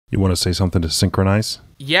You want to say something to synchronize?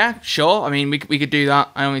 Yeah, sure. I mean, we could do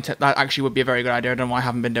that. That actually would be a very good idea. I don't know why I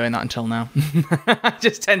haven't been doing that until now. I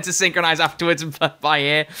just tend to synchronize afterwards and by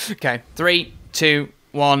ear. Okay, 3, 2,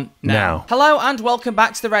 1, now. Hello and welcome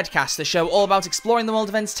back to the Redcast, the show all about exploring the world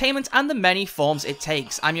of entertainment and the many forms it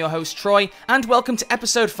takes. I'm your host Troy, and welcome to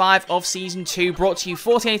episode 5 of season 2, brought to you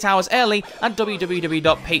 48 hours early at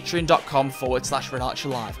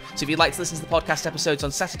www.patreon.com/RedArcherLive. So if you'd like to listen to the podcast episodes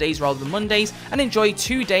on Saturdays rather than Mondays and enjoy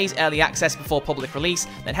 2 days early access before public release,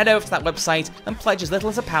 then head over to that website and pledge as little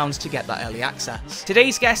as £1 to get that early access.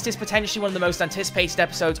 Today's guest is potentially one of the most anticipated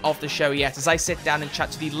episodes of the show yet, as I sit down and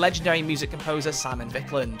chat to the legendary music composer Simon Viklund.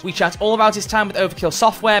 We chat all about his time with Overkill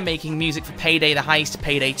Software, making music for Payday, the Heist,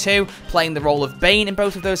 Payday 2, playing the role of Bain in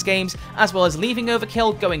both of those games, as well as leaving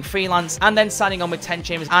Overkill, going freelance, and then signing on with 10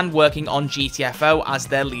 Chambers and working on GTFO as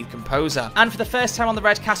their lead composer. And for the first time on the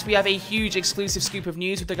Redcast, we have a huge exclusive scoop of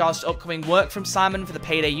news with regards to upcoming work from Simon for the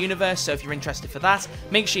Payday universe, so if you're interested for that,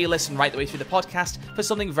 make sure you listen right the way through the podcast for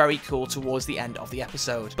something very cool towards the end of the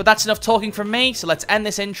episode. But that's enough talking from me, so let's end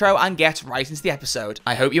this intro and get right into the episode.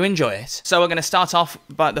 I hope you enjoy it. So we're going to start off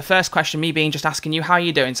by the first question, me being just asking you, how are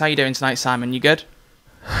you doing? So how are you doing tonight, Simon? You good?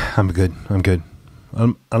 I'm good.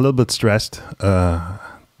 I'm a little bit stressed.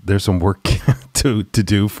 There's some work to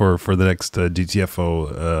do for the next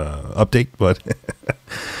GTFO update, but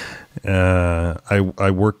I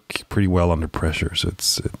work pretty well under pressure, so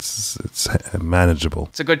it's manageable.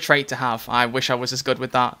 It's a good trait to have. I wish I was as good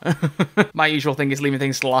with that. My usual thing is leaving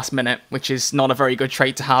things to the last minute, which is not a very good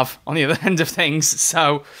trait to have on the other end of things.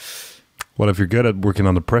 So, well, if you're good at working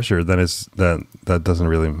under pressure, then that doesn't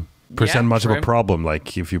really present much of a problem.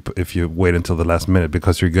 Like if you wait until the last minute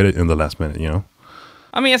because you're good at in the last minute, you know.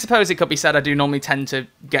 I mean, I suppose it could be said I do normally tend to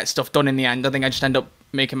get stuff done in the end. I think I just end up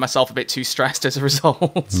making myself a bit too stressed as a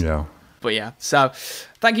result. Yeah. But yeah, so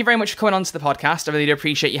thank you very much for coming on to the podcast. I really do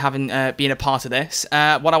appreciate you having being a part of this.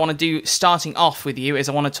 What I want to do starting off with you is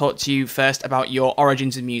I want to talk to you first about your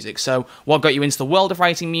origins in music. So what got you into the world of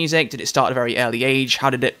writing music? Did it start at a very early age?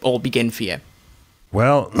 How did it all begin for you?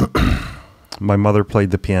 Well, my mother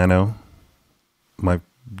played the piano. My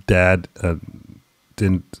dad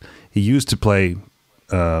didn't. He used to play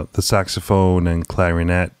the saxophone and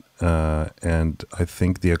clarinet, and I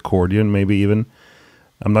think the accordion, maybe even.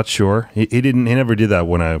 I'm not sure. He didn't. He never did that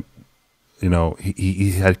when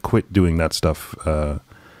he had quit doing that stuff.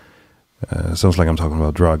 Sounds like I'm talking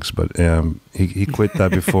about drugs, but he quit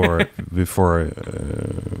that before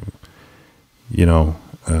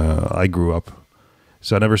I grew up.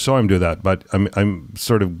 So I never saw him do that. But I'm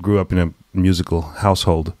sort of grew up in a musical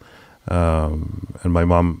household, and my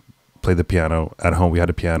mom played the piano at home. We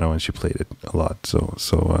had a piano, and she played it a lot. So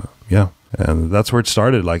yeah. And that's where it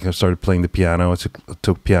started. Like I started playing the piano. I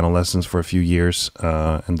took piano lessons for a few years,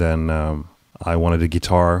 and then I wanted a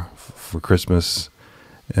guitar for Christmas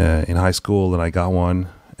in high school, and I got one,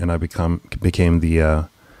 and I became the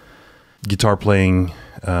guitar playing,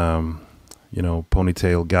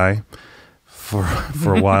 ponytail guy for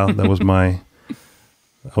a while. That was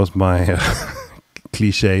my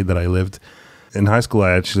cliche that I lived. In high school,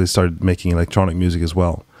 I actually started making electronic music as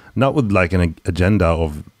well, not with like an agenda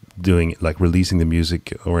of doing like releasing the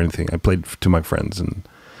music or anything. I played to my friends and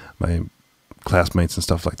my classmates and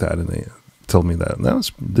stuff like that, and they told me that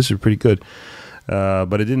this is pretty good,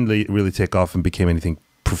 but it didn't really take off and became anything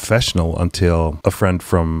professional until a friend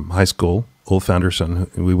from high school, Ulf Anderson,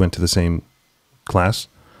 we went to the same class.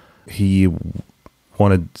 He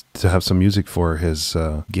wanted to have some music for his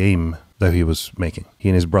game that he was making. He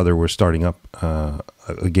and his brother were starting up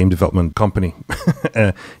a game development company.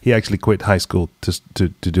 He actually quit high school to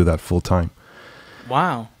do that full time.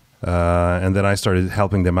 Wow. And then I started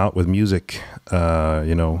helping them out with music. I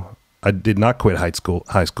did not quit high school,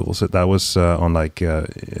 so that was on like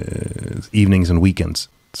evenings and weekends.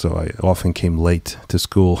 So I often came late to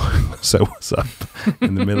school, so I was up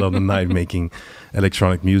in the middle of the night making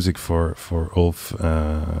electronic music for Ulf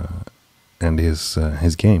and his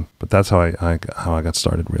game. But that's how I got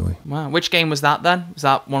started, really. Wow. Which game was that then? Was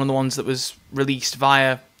that one of the ones that was released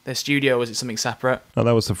via their studio, or was it something separate? No,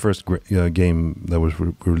 that was the first game that was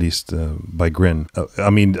released by Grin.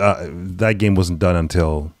 That game wasn't done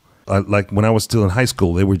until when I was still in high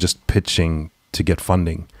school. They were just pitching to get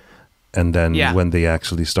funding, and then when they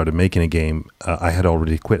actually started making a game, I had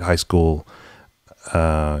already quit high school.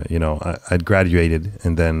 I'd graduated,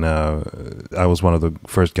 and then I was one of the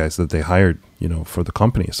first guys that they hired, for the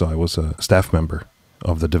company. So I was a staff member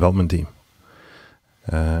of the development team,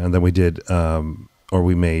 and then we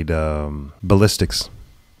made Ballistics,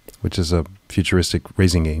 which is a futuristic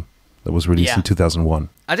racing game that was released in 2001.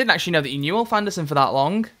 I didn't actually know that you knew Ulf Anderson for that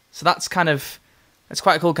long, so that's kind of It's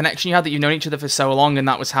quite a cool connection you had, that you've known each other for so long, and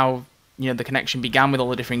that was how, you know, the connection began with all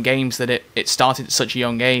the different games, that it started at such a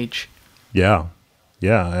young age. Yeah.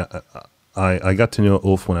 I got to know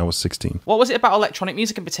Ulf when I was 16. What was it about electronic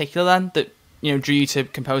music in particular then that, you know, drew you to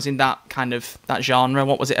composing that kind of, that genre?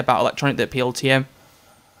 What was it about electronic that appealed to you?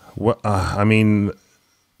 Well, I mean,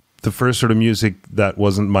 the first sort of music that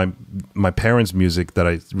wasn't my parents' music that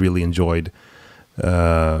I really enjoyed,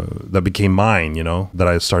 that became mine, you know, that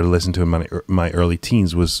I started listening to in my early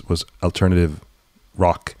teens was alternative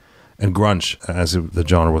rock and grunge, as the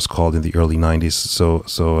genre was called in the early 90s.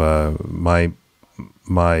 So my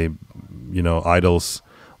you know, idols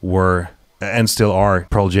were and still are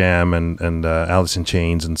Pearl Jam and Alice in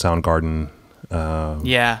Chains and Soundgarden.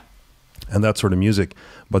 And that sort of music.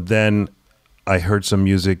 But then I heard some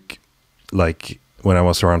music, like when I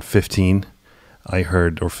was around 15, I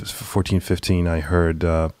heard, or 14, 15, I heard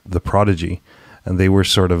The Prodigy, and they were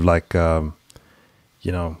sort of like,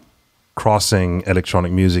 you know, crossing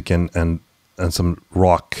electronic music and some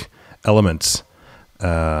rock elements.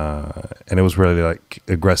 And it was really like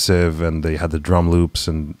aggressive, and they had the drum loops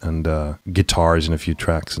and guitars in a few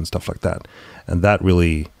tracks and stuff like that. And that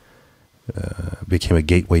really became a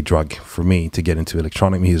gateway drug for me to get into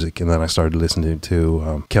electronic music. And then I started listening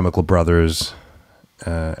to Chemical Brothers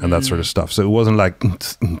and that sort of stuff. So it wasn't like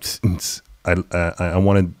I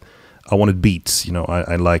wanted beats, you know.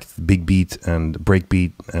 I liked big beat and break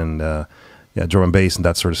beat and drum and bass and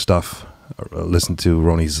that sort of stuff. Listen to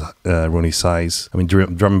Ronnie Size. I mean,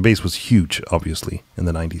 drum and bass was huge, obviously, in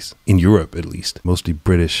the 90s. In Europe, at least. Mostly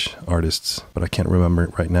British artists, but I can't remember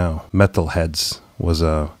it right now. Metalheads was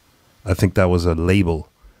I think that was a label.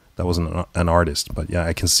 That wasn't an artist, but yeah,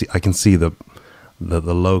 I can see the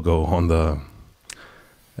logo on the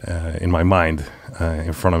in my mind,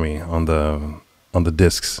 in front of me on the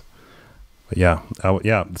discs. But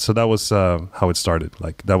yeah, so that was how it started.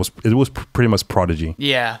 Like it was pretty much Prodigy.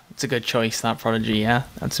 Yeah, it's a good choice, that Prodigy. Yeah,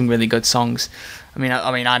 had some really good songs. I mean,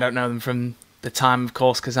 I don't know them from the time, of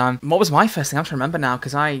course, because what was my first thing? I'm trying to remember now,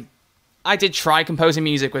 because I did try composing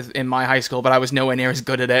music in my high school, but I was nowhere near as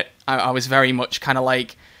good at it. I was very much kind of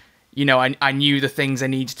like, you know, I knew the things I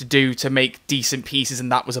needed to do to make decent pieces,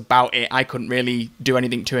 and that was about it. I couldn't really do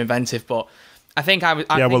anything too inventive, but I think I was...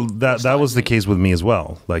 that was the case with me as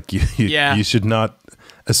well. Like, you should not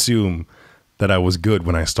assume that I was good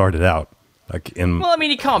when I started out. Well, I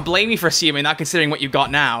mean, you can't blame me for assuming that, considering what you've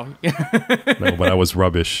got now. No, but I was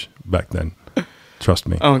rubbish back then. Trust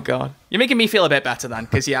me. Oh, God. You're making me feel a bit better then,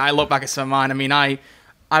 because, I look back at some of mine. I mean, I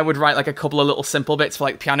would write, like, a couple of little simple bits for,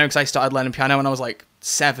 like, piano, because I started learning piano when I was, like,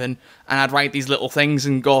 7, and I'd write these little things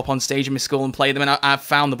and go up on stage in my school and play them. And I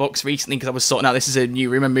found the books recently, because I was sorting out, this is a new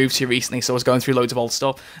room I moved to recently, so I was going through loads of old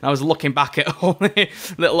stuff, and I was looking back at all the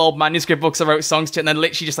little old manuscript books I wrote songs to, and then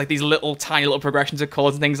literally just, like, these little tiny little progressions of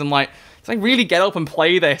chords and things. I'm like, did I really get up and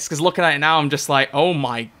play this? Because looking at it now, I'm just like, oh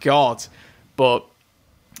my God. But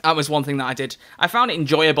that was one thing that I did. I found it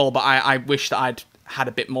enjoyable, but I wish that I'd had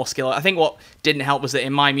a bit more skill. I think what didn't help was that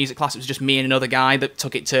in my music class, it was just me and another guy that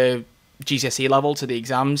took it to GCSE level, to the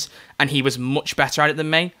exams, and he was much better at it than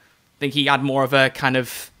me. I think he had more of a kind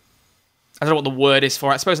of, I don't know what the word is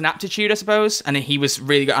for it, I suppose an aptitude, I suppose, and he was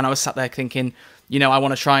really good, and I was sat there thinking, you know, I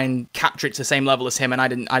want to try and capture it to the same level as him, and I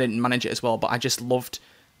didn't manage it as well, but I just loved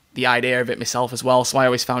the idea of it myself as well, so I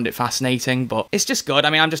always found it fascinating. But it's just good.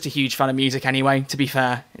 I mean, I'm just a huge fan of music anyway, to be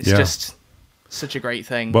fair. It's just such a great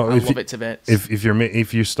thing. Well, I love it to bits.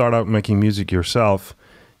 If you start out making music yourself,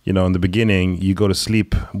 you know, in the beginning, you go to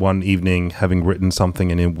sleep one evening having written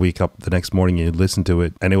something, and you wake up the next morning and you listen to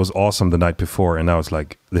it, and it was awesome the night before, and I was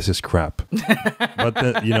like, this is crap. But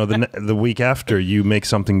the week after, you make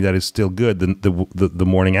something that is still good the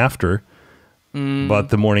morning after, but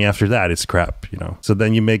the morning after that, it's crap, you know. So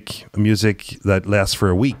then you make music that lasts for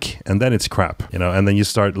a week, and then it's crap, you know. And then you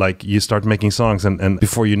start making songs, and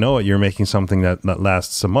before you know it, you're making something that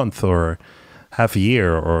lasts a month or half a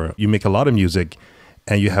year, or you make a lot of music,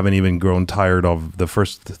 and you haven't even grown tired of the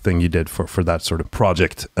first thing you did for that sort of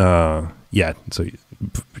project yet. So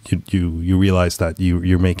you realize that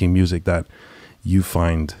you're making music that you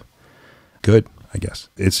find good, I guess.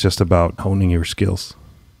 It's just about honing your skills.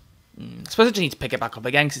 I suppose I just need to pick it back up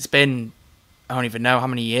again, because it's been, I don't even know how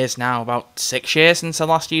many years now, about 6 years since I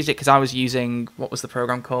last used it, because I was using, what was the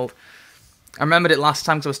program called? I remembered it last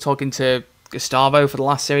time because I was talking to Gustavo for the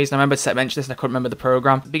last series, and I remember Seth mentioned this and I couldn't remember the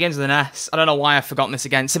program. It begins with an S. I don't know why I've forgotten this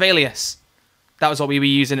again. Sibelius. That was what we were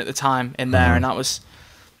using at the time in there, and that was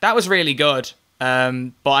really good. But I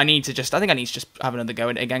think I need to just have another go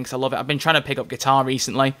at it again, because I love it. I've been trying to pick up guitar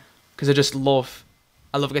recently, because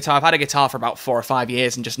I love guitar. I've had a guitar for about 4 or 5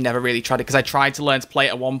 years and just never really tried it, because I tried to learn to play it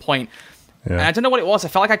at one point, Yeah. And I don't know what it was. I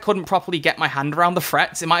felt like I couldn't properly get my hand around the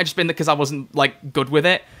frets. It might have just been because I wasn't like good with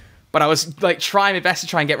it. But I was like trying my best to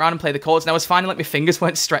try and get around and play the chords, and I was finding like my fingers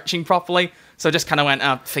weren't stretching properly. So I just kind of went,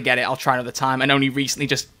 forget it, I'll try another time. And only recently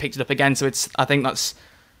just picked it up again. So I think that's,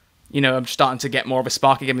 I'm starting to get more of a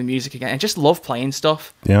spark again with music again. I just love playing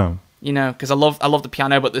stuff. Yeah. Because I love the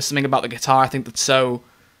piano, but there's something about the guitar I think that's so...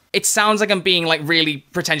 It sounds like I'm being like really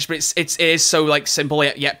pretentious, but it is so like simple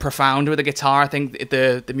yet profound with the guitar. I think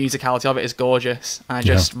the musicality of it is gorgeous. I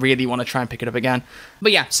just really want to try and pick it up again.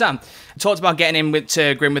 But yeah, Sam, talked about getting in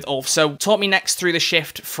to Grin with Ulf. So talk me next through the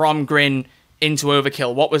shift from Grin into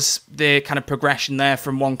Overkill. What was the kind of progression there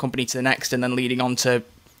from one company to the next and then leading on to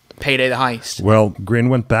Payday the Heist? Well, Grin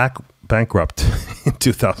went bankrupt in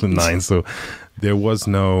 2009, so there was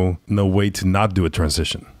no way to not do a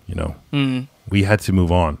transition, We had to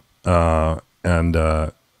move on. And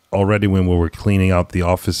already when we were cleaning out the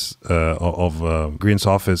office of Grin's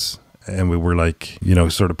office, and we were like,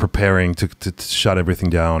 sort of preparing to shut everything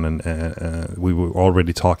down, and we were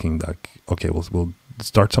already talking like, okay, we'll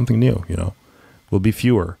start something new, We'll be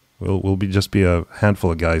fewer. We'll just be a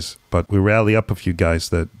handful of guys, but we rally up a few guys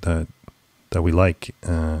that we like,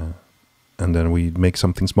 and then we make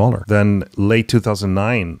something smaller. Then late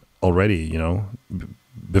 2009 already,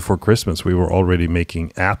 before Christmas, we were already making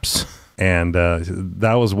apps, and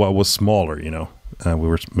that was what was smaller, we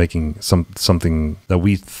were making something that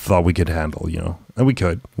we thought we could handle, and we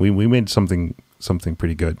could. We made something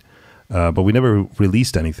pretty good, but we never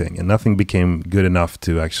released anything, and nothing became good enough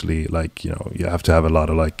to actually, like, you have to have a lot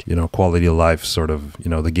of, like, quality of life sort of,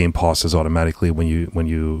 the game pauses automatically when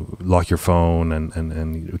you lock your phone,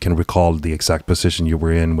 and you can recall the exact position you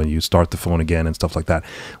were in when you start the phone again and stuff like that.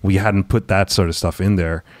 We hadn't put that sort of stuff in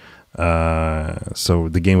there. So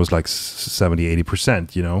the game was like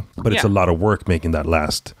 70-80%, but it's a lot of work making that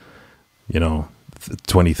last,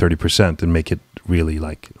 20-30% and make it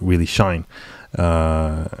really shine.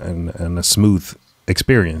 And a smooth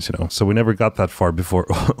experience, So we never got that far before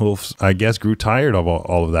Ulf, I guess, grew tired of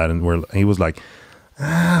all of that, and he was like,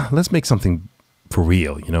 let's make something for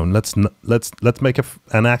real, and let's make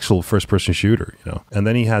an actual first-person shooter, And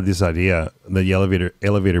then he had this idea that the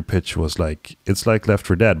elevator pitch was like, it's like Left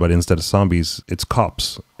 4 Dead, but instead of zombies, it's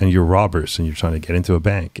cops, and you're robbers, and you're trying to get into a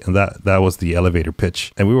bank, and that was the elevator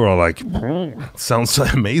pitch, and we were all like, sounds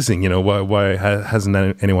amazing, why hasn't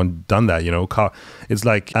anyone done that, It's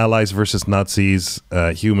like allies versus Nazis,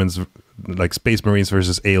 humans, like space marines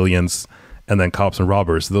versus aliens, and then cops and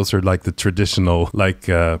robbers. Those are like the traditional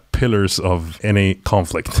pillars of any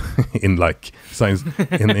conflict in like science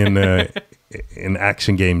in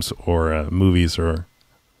action games or movies or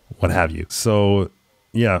what have you. So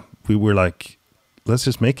yeah, we were like, let's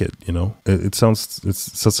just make it. It's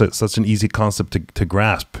such an easy concept to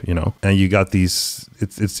grasp. And you got these.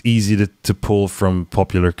 It's easy to pull from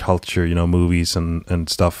popular culture. Movies and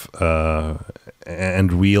stuff,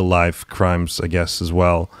 and real life crimes, I guess, as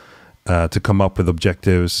well. To come up with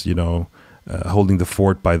objectives, holding the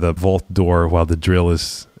fort by the vault door while the drill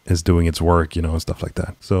is doing its work, and stuff like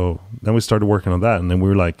that. So then we started working on that, and then we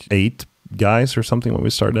were like 8 guys or something when we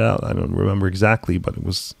started out. I don't remember exactly, but it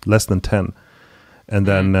was less than 10. And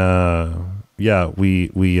then, we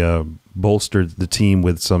bolstered the team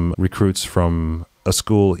with some recruits from a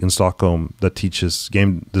school in Stockholm that teaches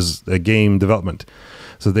game development.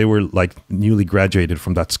 So they were like newly graduated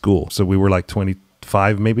from that school. So we were like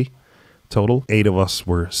 25 maybe. Total. 8 of us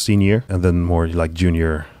were senior, and then more like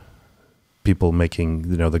junior people making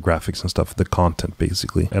the graphics and stuff, the content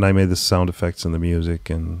basically. And I made the sound effects and the music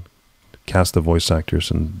and cast the voice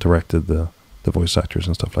actors and directed the voice actors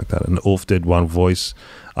and stuff like that. And Ulf did one voice.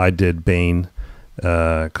 I did Bain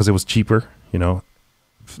because it was cheaper.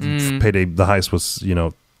 Payday the Heist was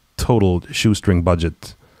total shoestring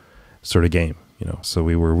budget sort of game. So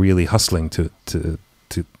we were really hustling to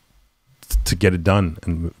get it done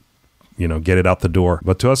and get it out the door.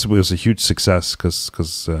 But to us, it was a huge success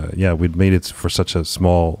because we'd made it for such a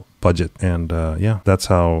small budget. And that's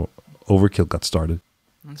how Overkill got started.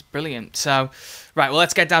 That's brilliant. So, right, well,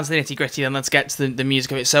 let's get down to the nitty gritty and let's get to the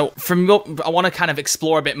music of it. So I want to kind of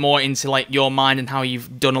explore a bit more into like your mind and how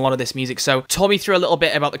you've done a lot of this music. So talk me through a little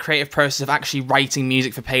bit about the creative process of actually writing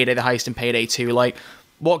music for Payday the Heist and Payday 2. Like,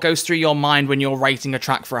 what goes through your mind when you're writing a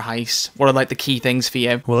track for a heist? What are like the key things for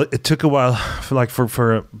you? Well, it took a while. For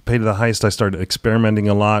Payday the Heist, I started experimenting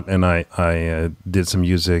a lot, and I did some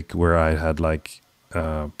music where I had like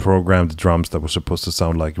programmed drums that were supposed to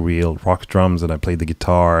sound like real rock drums, and I played the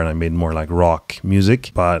guitar, and I made more like rock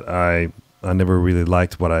music. But I never really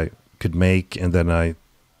liked what I could make, and then I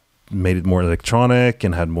made it more electronic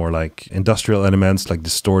and had more like industrial elements, like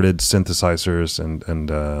distorted synthesizers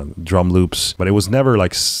and drum loops. But it was never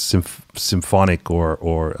like symphonic or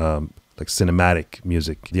like cinematic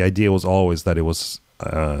music. The idea was always that it was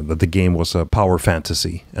that the game was a power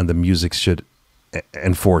fantasy, and the music should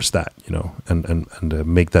enforce that, you know, and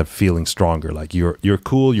make that feeling stronger. Like you're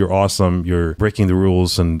cool, you're awesome, you're breaking the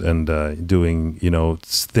rules and doing, you know,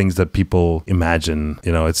 things that people imagine.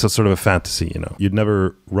 You know, it's a sort of a fantasy. You know, you'd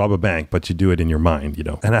never rob a bank, but you do it in your mind. You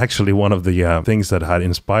know, and actually one of the things that had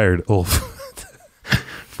inspired Ulf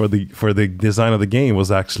for the design of the game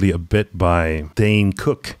was actually a bit by Dane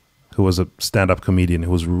Cook, who was a stand-up comedian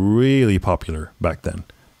who was really popular back then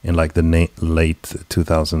in like the late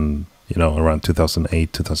 2000. You know, around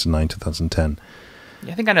 2008, 2009, 2010.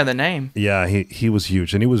 Yeah, I think I know the name. Yeah, he was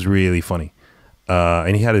huge, and he was really funny.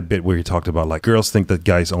 And he had a bit where he talked about like girls think that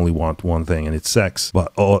guys only want one thing, and it's sex.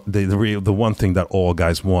 But the one thing that all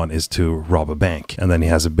guys want is to rob a bank. And then he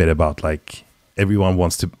has a bit about like everyone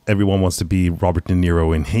wants to be Robert De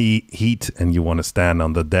Niro in Heat, and you want to stand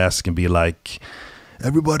on the desk and be like,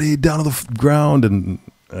 everybody down on the ground, and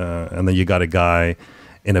then you got a guy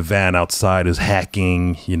in a van outside who's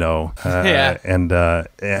hacking, you know, and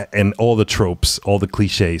all the tropes, all the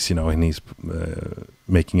cliches, you know, and he's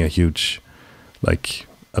making a huge, like,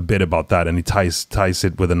 a bit about that, and he ties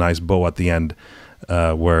it with a nice bow at the end,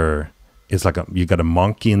 where it's like you got a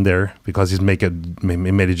monkey in there, because he made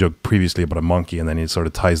a joke previously about a monkey, and then he sort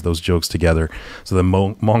of ties those jokes together. So the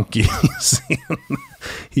monkey,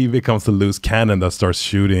 he becomes the loose cannon that starts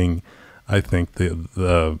shooting, I think,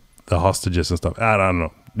 the hostages and stuff. I don't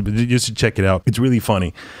know. You should check it out. It's really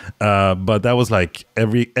funny. But that was like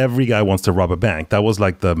every guy wants to rob a bank. That was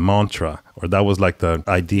like the mantra, or that was like the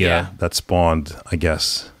idea that spawned, I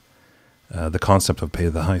guess, the concept of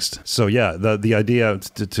Payday the Heist. So yeah, the idea,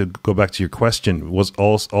 to go back to your question, was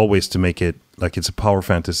always to make it like it's a power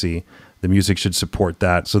fantasy. The music should support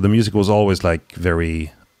that. So the music was always like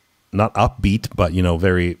very, not upbeat, but, you know,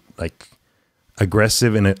 very like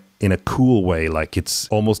aggressive in a cool way. Like it's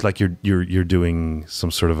almost like you're doing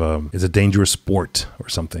some sort of it's a dangerous sport or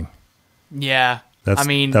something. Yeah. I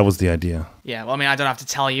mean, that was the idea. Yeah, well, I mean, I don't have to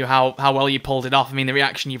tell you how well you pulled it off. I mean, the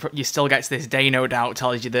reaction you still get to this day, no doubt,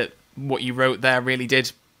 tells you that what you wrote there really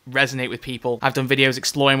did resonate with people. I've done videos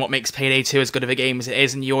exploring what makes Payday 2 as good of a game as it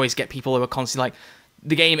is, and you always get people who are constantly like,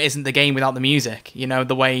 the game isn't the game without the music. You know,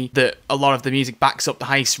 the way that a lot of the music backs up the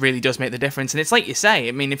heist really does make the difference. And it's like you say,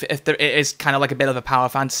 I mean, if there, it is kind of like a bit of a power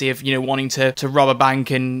fantasy of, you know, wanting to rob a bank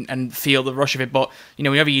and feel the rush of it. But, you know,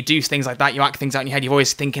 whenever you do things like that, you act things out in your head, you're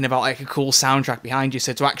always thinking about like a cool soundtrack behind you.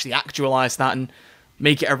 So to actually actualize that and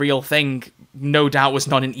make it a real thing, no doubt was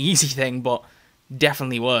not an easy thing, but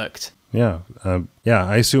definitely worked. Yeah,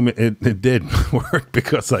 I assume it did work,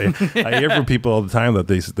 because I hear from people all the time that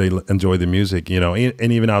they enjoy the music, you know,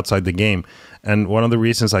 and even outside the game. And one of the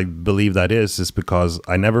reasons I believe that is because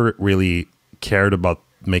I never really cared about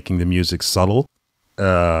making the music subtle.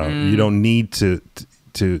 You don't need to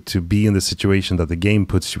be in the situation that the game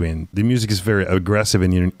puts you in. The music is very aggressive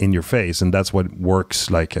in your face, and that's what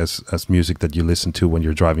works like as music that you listen to when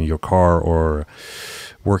you're driving your car or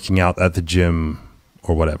working out at the gym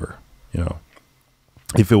or whatever. You know,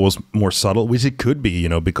 if it was more subtle, which it could be, you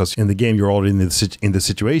know, because in the game you're already in the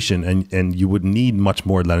situation, and you would need much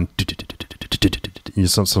more than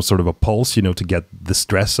some sort of a pulse, you know, to get the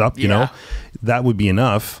stress up. You know, that would be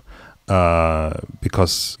enough,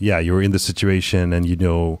 because you're in the situation, and you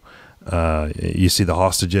know, you see the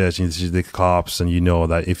hostages, you see the cops, and you know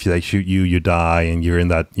that if they shoot you, you die, and you're in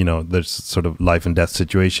that, you know, there's sort of life and death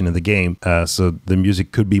situation in the game. So the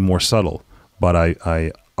music could be more subtle, but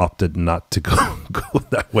I opted not to go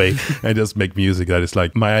that way and just make music that is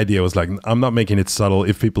like, my idea was like, I'm not making it subtle.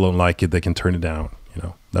 If people don't like it, they can turn it down. You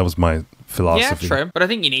know, that was my philosophy. Yeah, true. But I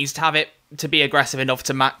think you need to have it to be aggressive enough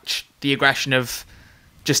to match the aggression of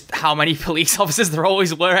just how many police officers there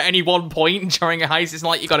always were at any one point during a heist. It's not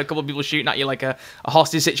like you got a couple of people shooting at you like a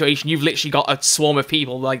hostage situation. You've literally got a swarm of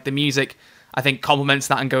people. Like the music, I think, complements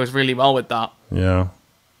that and goes really well with that. Yeah.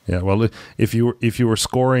 Yeah, well, if you were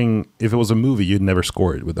scoring, if it was a movie, you'd never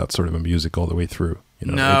score it with that sort of a music all the way through.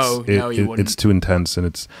 You know, you wouldn't. It's too intense, and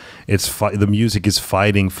the music is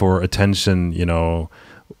fighting for attention. You know,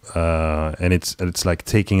 and it's like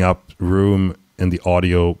taking up room in the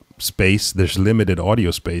audio space. There's limited audio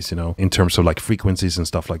space, you know, in terms of like frequencies and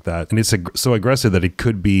stuff like that. And it's so aggressive that it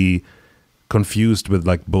could be confused with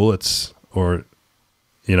like bullets or,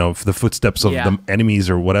 you know, the footsteps of the enemies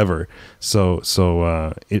or whatever. So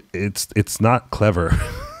it's not clever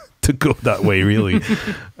to go that way, really.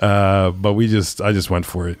 But I just went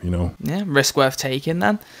for it, you know. Yeah, risk worth taking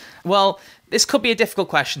then. Well, this could be a difficult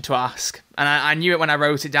question to ask, and I knew it when I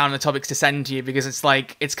wrote it down in the topics to send to you, because it's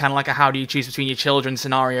kind of like a how do you choose between your children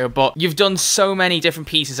scenario. But you've done so many different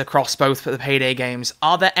pieces across both the Payday games.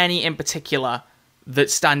 Are there any in particular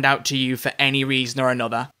that stand out to you for any reason or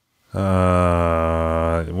another?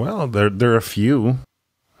 Well, there are a few.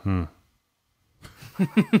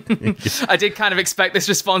 I did kind of expect this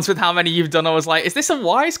response with how many you've done. I was like, is this a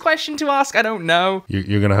wise question to ask? I don't know.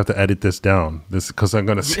 You're going to have to edit this down, because I'm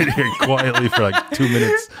going to sit here quietly for like 2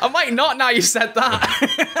 minutes. I might not now you said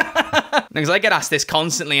that. Because I get asked this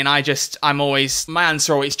constantly, and my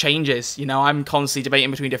answer always changes. You know, I'm constantly debating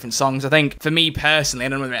between different songs. I think for me personally, I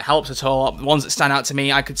don't know if it helps at all. The ones that stand out to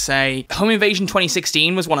me, I could say Home Invasion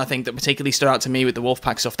 2016 was one I think that particularly stood out to me with the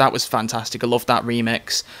Wolfpack stuff. That was fantastic. I loved that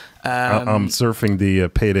remix. I'm surfing the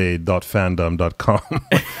payday.fandom.com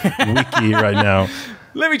wiki right now.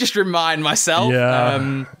 Let me just remind myself.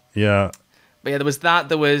 Yeah. But yeah, there was that.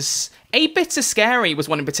 There was 8-Bits Are Scary was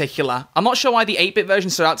one in particular. I'm not sure why the 8-bit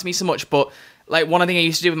version stood out to me so much, but like one of the things I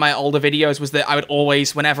used to do with my older videos was that I would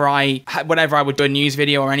always, whenever I would do a news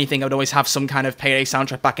video or anything, I would always have some kind of Payday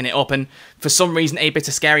soundtrack backing it up. And for some reason, 8-Bits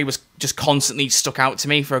Are Scary was just constantly stuck out to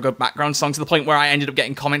me for a good background song, to the point where I ended up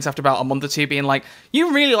getting comments after about a month or two being like,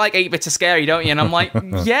 "You really like 8-Bits Are Scary, don't you?" And I'm like,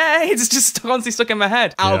 yeah, it's just constantly stuck in my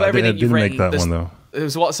head. Out of everything you've written, I didn't make that one though. It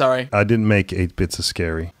was what? Sorry, I didn't make 8-Bits Are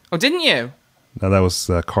Scary. Oh, didn't you? No, that was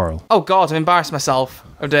Carl. Oh God, I've embarrassed myself.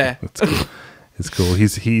 Oh dear. It's cool.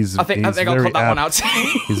 He's I think I'll cut that one out.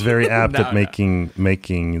 He's very apt at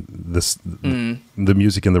making this the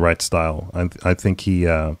music in the right style. I think he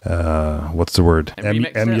what's the word?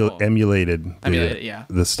 Emulated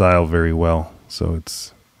the style very well. So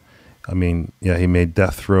it's, I mean, yeah, he made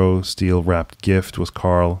Death Row, Steel Wrapped Gift was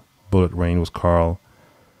Carl, Bullet Rain was Carl,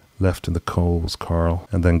 Left in the Cold was Carl,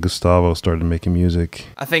 and then Gustavo started making music.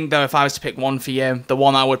 I think though, if I was to pick one for you, the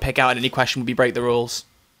one I would pick out in any question would be Break the Rules.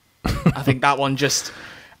 I think that one just...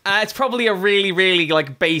 it's probably a really, really,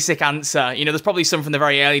 like, basic answer. You know, there's probably some from the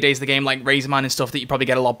very early days of the game, like Razorman and stuff, that you probably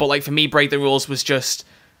get a lot. But, like, for me, Break the Rules was just,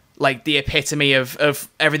 like, the epitome of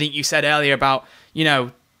everything you said earlier about, you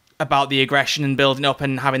know, about the aggression and building up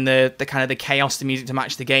and having the kind of the chaos, the music to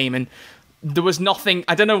match the game. And there was nothing,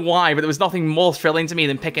 I don't know why, but there was nothing more thrilling to me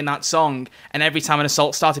than picking that song. And every time an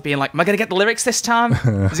assault started being like, am I going to get the lyrics this time? Is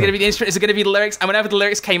it going to be the instrument? Is it going to be the lyrics? And whenever the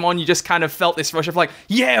lyrics came on, you just kind of felt this rush of like,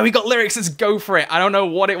 yeah, we got lyrics, let's go for it. I don't know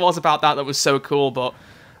what it was about that was so cool, but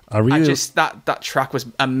that track was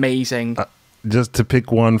amazing. Just to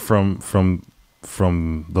pick one from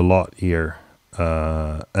the lot here,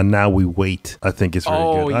 And Now We Wait, I think is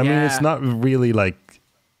really good. I mean, it's not really like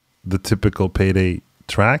the typical Payday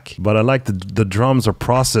track, but I like the drums are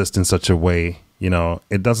processed in such a way, you know,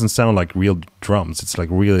 it doesn't sound like real drums. It's like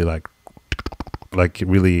really like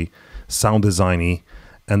really sound designy.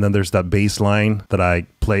 And then there's that bass line that I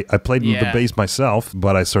played the bass myself,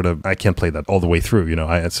 but I can't play that all the way through, you know.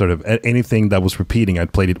 I sort of anything that was repeating, I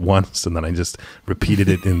played it once and then I just repeated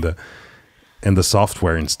it in the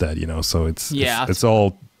software instead, you know. So it's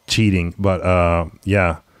all cheating, but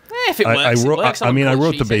If it works, I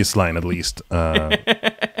wrote the bass line at least,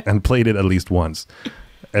 and played it at least once.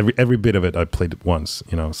 Every bit of it, I played it once,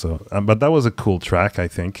 you know. So, but that was a cool track, I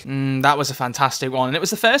think. That was a fantastic one, and it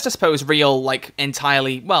was the first, I suppose, real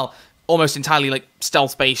almost entirely like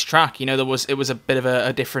stealth-based track. You know, it was a bit of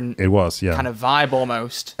a different. It was, kind of vibe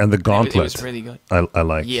almost. And the Gauntlet, it was really good. I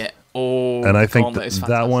like. Yeah. And I think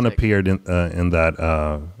that one appeared in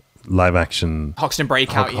that live action Hoxton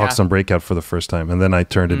Breakout, Hoxton Breakout for the first time, and then I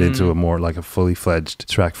turned it into a more like a fully fledged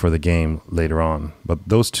track for the game later on. But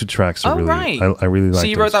those two tracks are right. I really like. So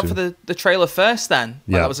you wrote that for the trailer first, then?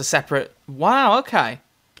 Yeah, that was a separate. Wow. Okay.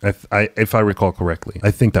 If I recall correctly,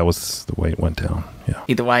 I think that was the way it went down. Yeah.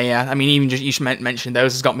 Either way, yeah. I mean, even just you mentioned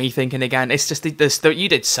those has got me thinking again. It's just you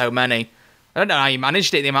did so many. I don't know how you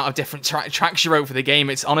managed it. The amount of different tracks you wrote for the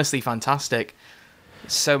game. It's honestly fantastic.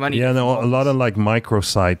 So many. Yeah, no, a lot of like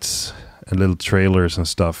microsites and little trailers and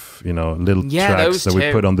stuff, you know, little tracks that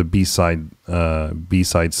we put on the B-sides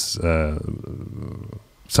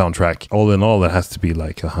soundtrack. All in all, that has to be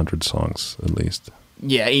like 100 songs at least.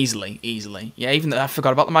 Yeah, easily. Yeah, even I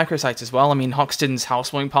forgot about the microsites as well. I mean, Hoxton's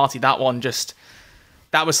Housewarming Party, that was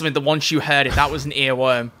something that once you heard it, that was an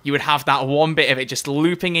earworm. You would have that one bit of it just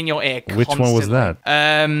looping in your ear constantly. Which one was that?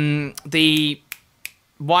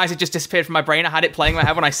 Why has it just disappeared from my brain? I had it playing in my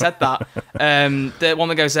head when I said that. The one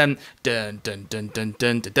that goes dun dun dun dun dun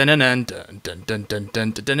dun dun dun dun dun dun dun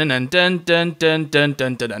dun dun dun dun dun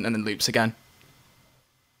dun dun and then loops again.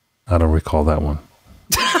 I don't recall that one.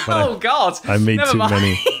 Oh God! I made too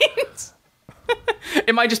many.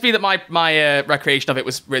 It might just be that my recreation of it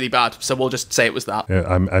was really bad, so we'll just say it was that. Yeah,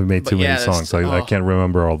 I've made too many songs. I can't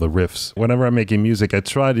remember all the riffs. Whenever I'm making music, I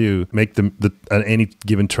try to make any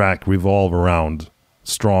given track revolve around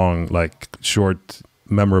strong, like short,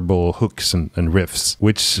 memorable hooks and riffs,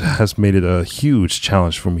 which has made it a huge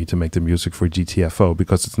challenge for me to make the music for GTFO,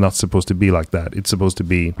 because it's not supposed to be like that. It's supposed to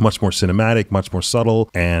be much more cinematic, much more subtle,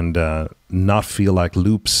 and not feel like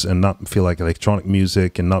loops, and not feel like electronic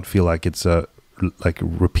music, and not feel like it's a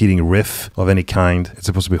repeating riff of any kind. It's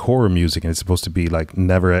supposed to be horror music, and it's supposed to be like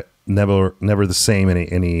never the same.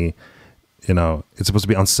 Any it's supposed to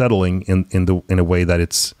be unsettling in a way that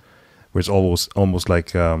it's where it's almost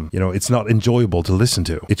like, it's not enjoyable to listen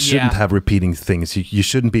to. It shouldn't have repeating things. You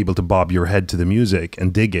shouldn't be able to bob your head to the music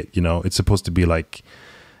and dig it, It's supposed to be like,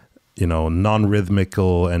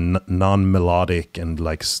 non-rhythmical and non-melodic and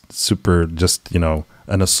like super just, an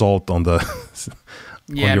assault on the...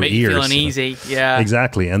 Yeah, make you feel uneasy. Yeah,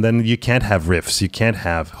 exactly. And then you can't have riffs, you can't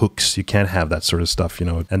have hooks, you can't have that sort of stuff,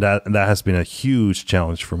 And that has been a huge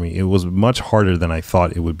challenge for me. It was much harder than I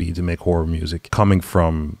thought it would be to make horror music, coming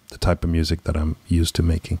from the type of music that I'm used to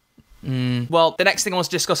making. Well, the next thing I want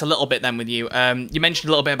to discuss a little bit then with you. You mentioned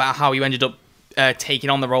a little bit about how you ended up taking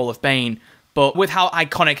on the role of Bain, but with how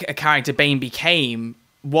iconic a character Bain became,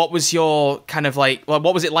 what was your kind of like?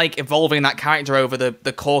 What was it like evolving that character over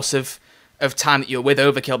the course of time that you were with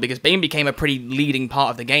Overkill? Because Bain became a pretty leading part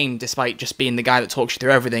of the game, despite just being the guy that talks you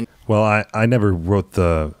through everything. Well, I never wrote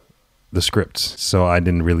the scripts, so I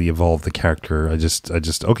didn't really evolve the character. I just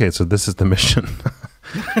okay, so this is the mission,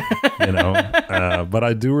 But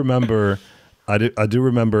I do remember,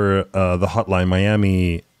 the Hotline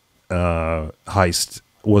Miami heist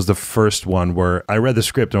was the first one where I read the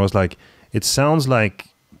script and I was like, it sounds like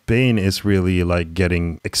Bain is really like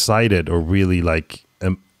getting excited, or really like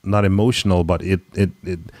not emotional, but it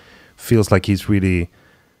feels like he's really...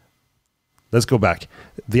 Let's go back.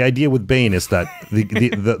 The idea with Bain is that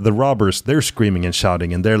the robbers, they're screaming and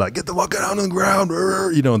shouting, and they're like, "Get the fuck down on the ground!"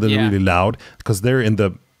 And they're really loud because they're in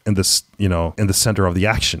the center of the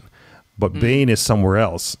action. But Bain is somewhere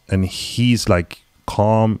else, and he's like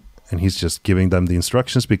calm, and he's just giving them the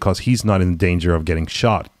instructions because he's not in danger of getting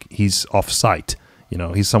shot. He's off site.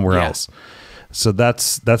 He's somewhere else. So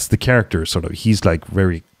that's the character, sort of. He's like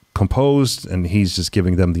very composed, and he's just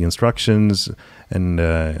giving them the instructions, and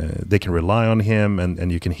they can rely on him,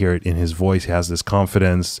 and you can hear it in his voice. He has this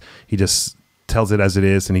confidence. He just tells it as it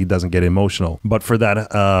is, and he doesn't get emotional. But for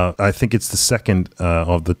that, I think it's the second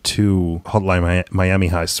of the two Hotline Miami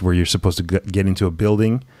heists where you're supposed to get into a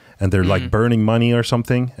building, and they're like burning money or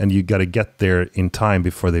something, and you got to get there in time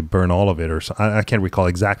before they burn all of it. Or so, I can't recall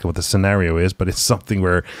exactly what the scenario is, but it's something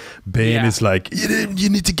where Bain is like, you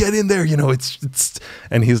need to get in there, it's,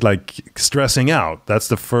 and he's like stressing out.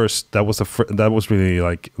 That was really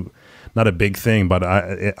like not a big thing, but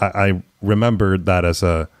I remembered that as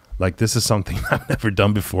this is something I've never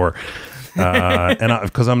done before. And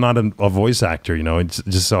because I'm not a voice actor, it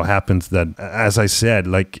just so happens that, as I said,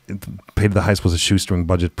 like Payday the Heist was a shoestring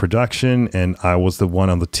budget production, and I was the one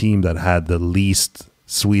on the team that had the least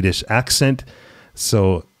Swedish accent,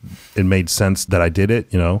 so it made sense that I did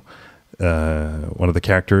it. One of the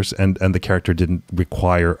characters, and the character didn't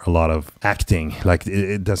require a lot of acting. Like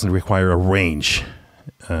it doesn't require a range.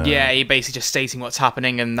 You're basically just stating what's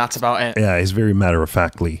happening, and that's about it. Yeah, he's very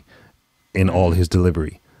matter-of-factly in all his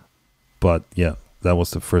delivery. But yeah, that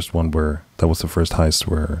was the first heist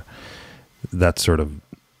where that sort of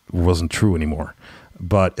wasn't true anymore.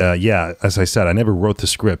 But as I said, I never wrote the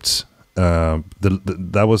scripts.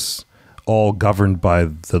 That was all governed by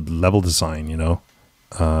the level design,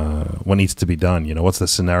 what needs to be done, what's the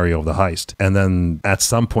scenario of the heist. And then at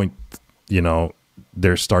some point,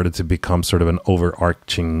 there started to become sort of an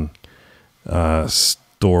overarching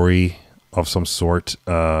story of some sort.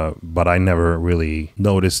 But I never really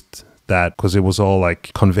noticed that because it was all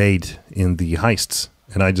like conveyed in the heists,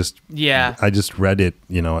 and I just read it,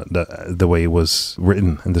 the way it was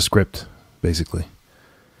written in the script, basically.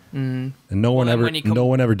 And no one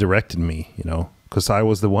ever directed me, because I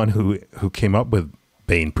was the one who came up with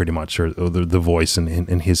Bain pretty much, or the voice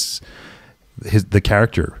and his the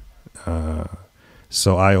character.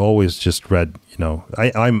 So I always just read,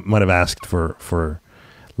 I might have asked for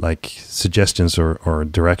like suggestions or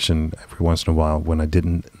direction every once in a while when I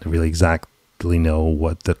didn't really exactly know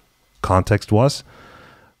what the context was.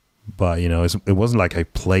 But it wasn't like I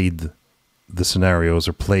played the scenarios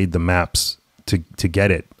or played the maps to get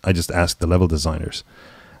it. I just asked the level designers,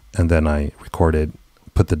 and then I recorded,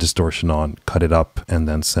 put the distortion on, cut it up, and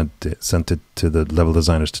then sent it to the level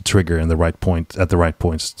designers to trigger in the right point at the right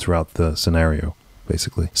points throughout the scenario,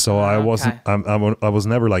 basically. So I wasn't. Okay. I was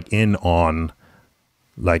never like in on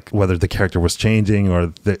like whether the character was changing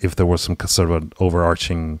or if there was some sort of an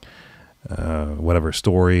overarching whatever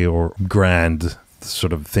story or grand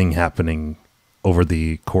sort of thing happening over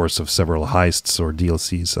the course of several heists or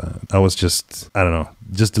DLCs. I was just, I don't know,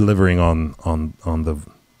 just delivering on the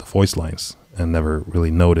voice lines and never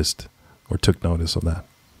really noticed or took notice of that.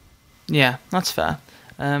 Yeah, that's fair.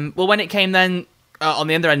 Well, when it came then on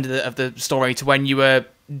the other end of the story to when you were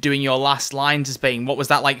doing your last lines as Bain, what was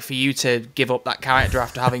that like for you to give up that character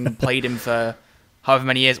after having played him for however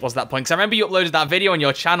many years it was at that point? Because I remember you uploaded that video on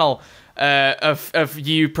your channel of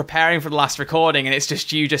you preparing for the last recording, and it's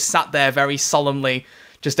just you just sat there very solemnly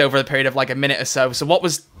just over the period of like a minute or so. So what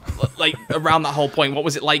was like around that whole point? What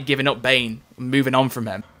was it like giving up Bain, moving on from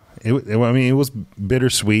him? I mean, it was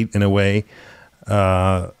bittersweet in a way,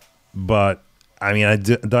 but I mean,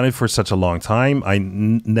 done it for such a long time. I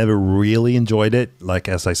never really enjoyed it. Like,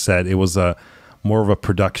 as I said, it was more of a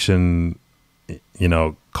production,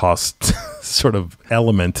 cost sort of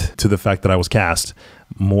element to the fact that I was cast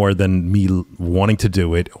more than me wanting to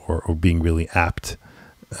do it or being really apt,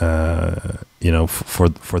 for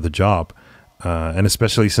the job. And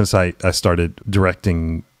especially since I started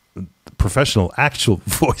directing professional actual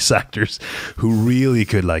voice actors who really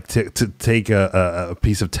could like to take a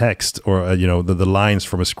piece of text or the lines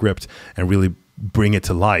from a script and really bring it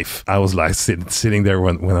to life. I was like sitting there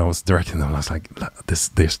when I was directing them. I was like,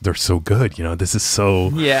 they're so good. This is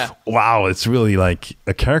so wow. It's really like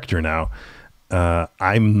a character now.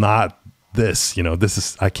 I'm not this.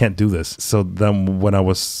 I can't do this. So then when I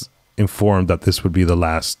was informed that this would be the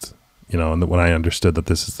last, and when I understood that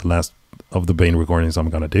this is the last of the Bain recordings I'm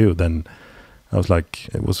gonna do, then I was like,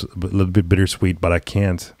 it was a little bit bittersweet, but I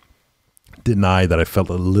can't deny that I felt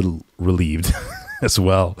a little relieved as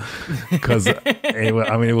well, because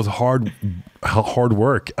it was hard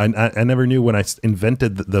work. I never knew when I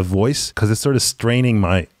invented the voice, because it's sort of straining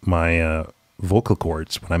my vocal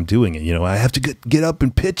cords when I'm doing it. I have to get up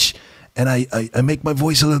and pitch, and I make my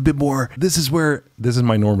voice a little bit more. This is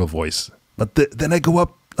my normal voice, but then I go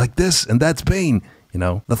up like this, and that's Bain.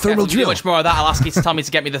 The thermal drill. Much more of that. I'll ask you to tell me to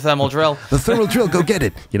get me the thermal drill. The thermal drill, go get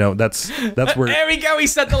it. That's where. There we go. He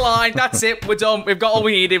said the line. That's it. We're done. We've got all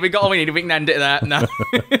we needed. We can end it there. No.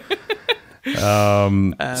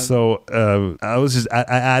 So I was just I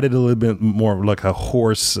added a little bit more like a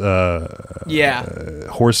hoarseness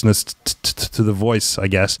to the voice. I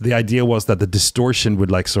guess the idea was that the distortion would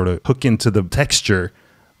like sort of hook into the texture,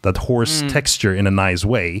 that hoarse texture in a nice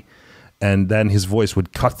way. And then his voice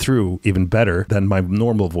would cut through even better than my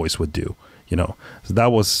normal voice would do, So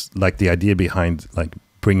that was like the idea behind like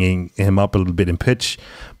bringing him up a little bit in pitch.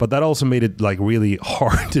 But that also made it like really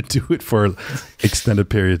hard to do it for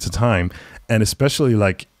extended periods of time. And especially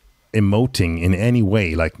like emoting in any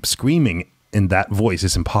way, like screaming in that voice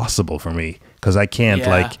is impossible for me. Because I can't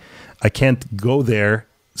I can't go there,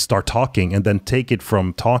 start talking, and then take it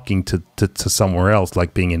from talking to somewhere else,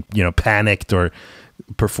 like being in, panicked or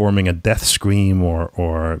performing a death scream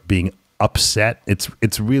or being upset.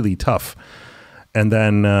 It's really tough. And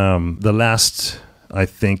then the last, I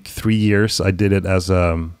think, 3 years, I did it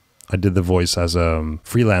I did the voice as a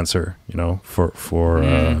freelancer, for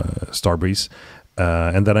Starbreeze,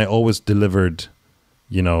 and then I always delivered,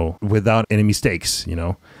 without any mistakes,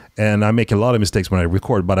 And I make a lot of mistakes when I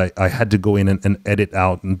record, but I had to go in and edit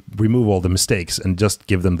out and remove all the mistakes and just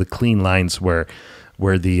give them the clean lines where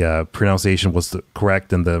the pronunciation was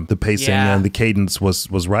correct and the pacing and the cadence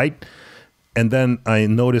was right. And then I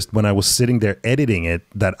noticed when I was sitting there editing it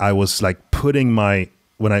that I was like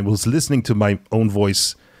when I was listening to my own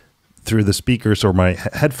voice through the speakers or my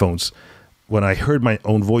headphones, when I heard my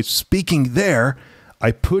own voice speaking there,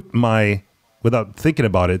 I put without thinking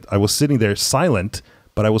about it, I was sitting there silent,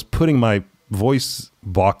 but I was putting my voice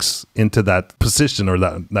box into that position or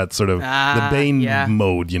that sort of the Bain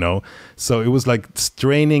mode, So it was like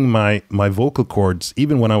straining my vocal cords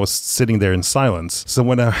even when I was sitting there in silence. So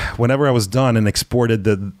whenever I was done and exported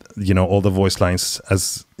all the voice lines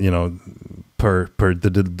as per the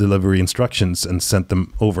delivery instructions and sent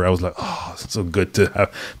them over, I was like, oh, it's so good to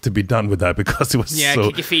have to be done with that, because it was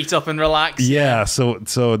kick your feet up and relax. Yeah. So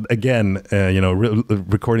again,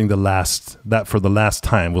 recording that for the last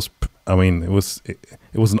time was. I mean, it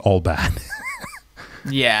wasn't all bad.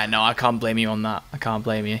 Yeah, no, I can't blame you on that. I can't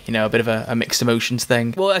blame you. A bit of a mixed emotions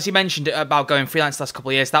thing. Well, as you mentioned about going freelance the last couple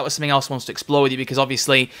of years, that was something else I wanted to explore with you, because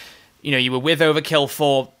obviously, you were with Overkill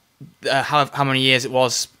for how many years it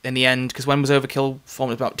was in the end, because when was Overkill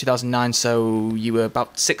formed? About 2009, so you were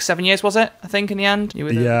about 6-7 years, was it? I think in the end, you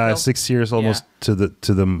were 6 years almost to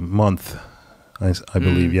the month. I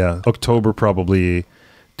believe. Yeah, October probably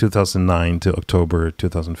 2009 to October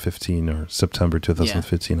 2015 or September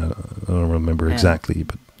 2015. I don't remember exactly,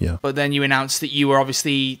 but yeah. But then you announced that you were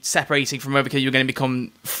obviously separating from Overkill. You were going to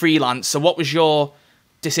become freelance. So what was your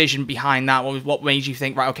decision behind that? What made you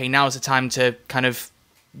think, right, okay, now is the time to kind of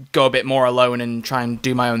go a bit more alone and try and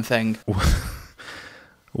do my own thing?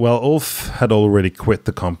 Well, Ulf had already quit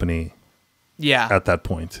the company at that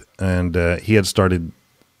point, and he had started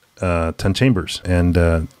 10 Chambers, and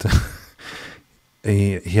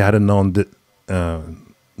he had a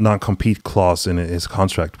non-compete clause in his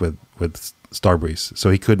contract with Starbreeze,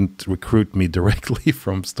 so he couldn't recruit me directly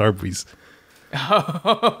from Starbreeze.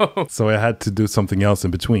 So I had to do something else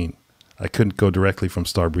in between. I couldn't go directly from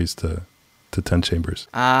Starbreeze to 10 Chambers.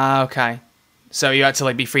 Okay. So you had to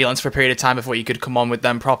like be freelance for a period of time before you could come on with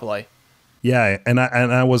them properly. Yeah, and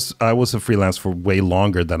I was a freelance for way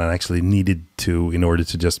longer than I actually needed to in order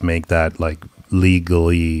to just make that like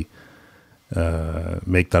legally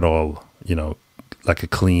make that all, you know, like a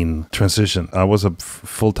clean transition. I was a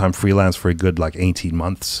full-time freelance for a good like 18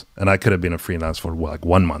 months, and I could have been a freelance for like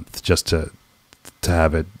 1 month just to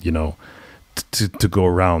have it, you know, to go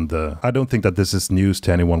around the. I don't think that this is news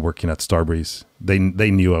to anyone working at Starbreeze. They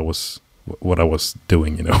knew what I was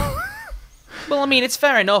doing, you know. Well, I mean, it's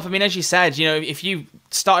fair enough. I mean, as you said, you know, if you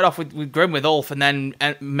started off with Grim with Ulf and then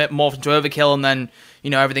morphed into Overkill and then,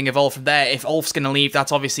 you know, everything evolved from there, if Ulf's going to leave,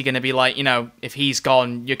 that's obviously going to be like, you know, if he's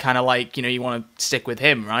gone, you're kind of like, you know, you want to stick with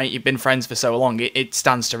him, right? You've been friends for so long. It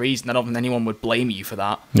stands to reason. I don't think anyone would blame you for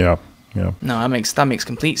that. Yeah. Yeah. No, that makes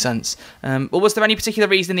complete sense. Well, was there any particular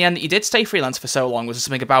reason in the end that you did stay freelance for so long? Was there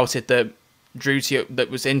something about it that drew to you, that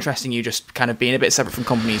was interesting you, just kind of being a bit separate from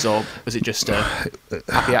companies, or was it just a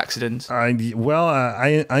happy accident? I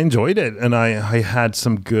enjoyed it, and I had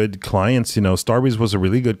some good clients. You know, Starbreeze was a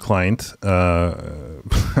really good client.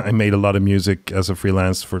 I made a lot of music as a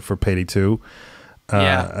freelance for Payday 2,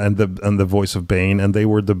 and the voice of Bain, and they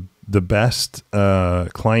were the best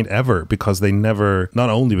client ever, because they never, not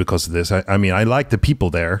only because of this, I mean, I like the people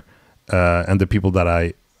there, and the people that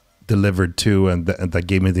I delivered to, and that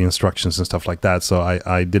gave me the instructions and stuff like that. So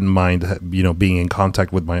I didn't mind, you know, being in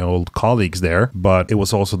contact with my old colleagues there. But it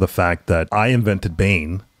was also the fact that I invented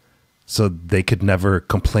Bain, so they could never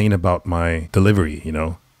complain about my delivery, you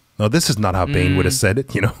know. No, this is not how Bain would have said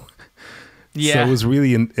it, you know. Yeah. So it was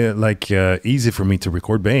really easy for me to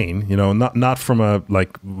record Bain, you know, not from a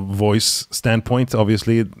like voice standpoint,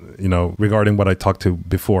 obviously, you know, regarding what I talked to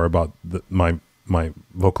before about my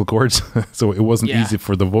vocal cords. So it wasn't easy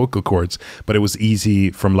for the vocal cords, but it was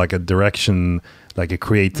easy from like a direction, like a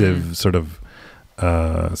creative sort of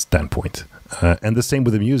standpoint. And the same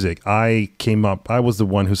with the music. I was the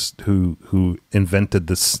one who invented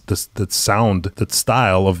that sound, that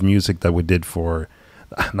style of music that we did for.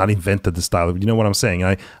 Not invented the style, you know what I'm saying?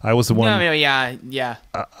 I was the one. No, yeah.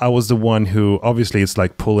 I was the one who, obviously, it's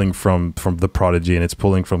like pulling from the Prodigy, and it's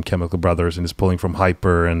pulling from Chemical Brothers, and it's pulling from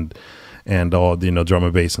Hyper and all, you know, drum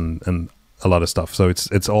and bass and a lot of stuff. So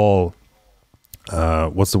it's all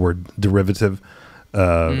what's the word, derivative,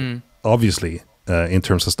 obviously, in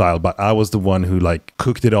terms of style. But I was the one who like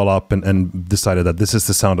cooked it all up and decided that this is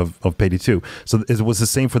the sound of Payday 2. So it was the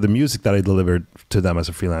same for the music that I delivered to them as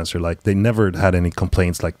a freelancer. Like they never had any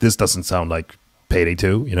complaints like, this doesn't sound like Payday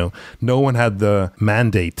 2, you know. No one had the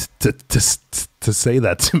mandate to say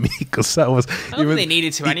that to me, because that was, I don't think they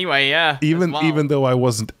needed to anyway. Yeah, even though I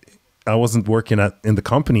wasn't working in the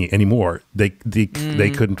company anymore, they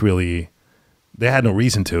couldn't really, they had no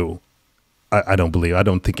reason to. I don't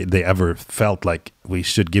think they ever felt like we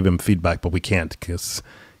should give him feedback, but we can't because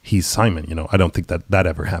he's Simon, you know. I don't think that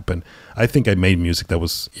ever happened. I think I made music that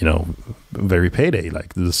was, you know, very Payday,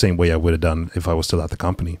 like the same way I would have done if I was still at the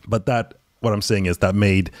company. But what I'm saying is that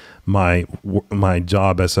made my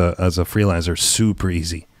job as a freelancer super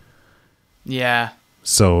easy. Yeah.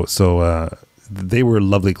 So they were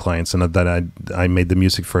lovely clients, and that I made the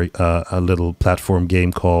music for a little platform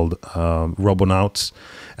game called Robonauts,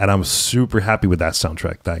 and I'm super happy with that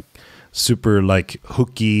soundtrack. Like super like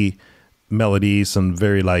hooky melodies and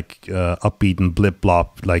very like upbeat and blip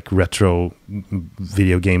blop, like retro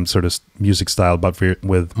video game sort of music style, but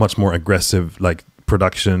with much more aggressive like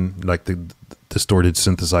production, like the distorted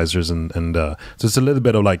synthesizers and so it's a little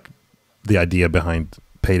bit of like the idea behind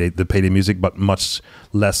the Payday music, but much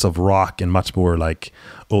less of rock and much more like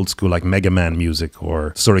old school, like Mega Man music,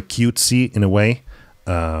 or sort of cutesy in a way.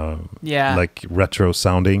 Like retro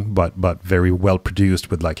sounding, but very well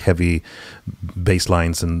produced with like heavy bass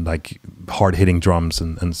lines and like hard hitting drums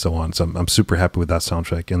and so on. So I'm super happy with that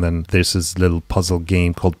soundtrack. And then there's this little puzzle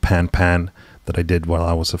game called Pan that I did while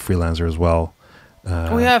I was a freelancer as well.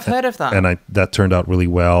 Oh yeah, I've heard of that. And that turned out really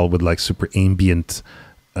well with like super ambient,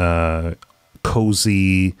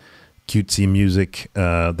 cozy, cutesy music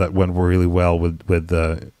that went really well with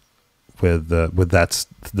the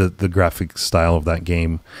graphic style of that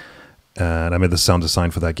game. And I made the sound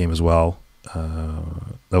design for that game as well.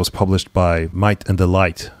 That was published by Might and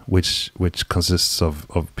Delight, which consists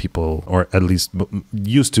of people, or at least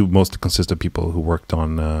used to mostly consist of people who worked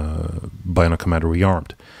on Bionic Commando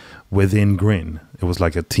Rearmed within Grin. It was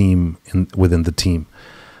like a team within the team.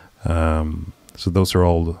 So those are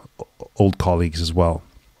all old colleagues as well.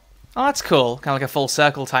 Oh, that's cool. Kind of like a full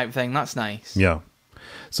circle type thing. That's nice. Yeah.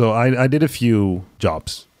 So I did a few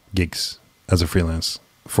gigs as a freelance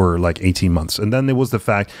for like 18 months. And then there was the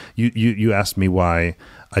fact, you asked me why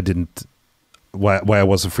I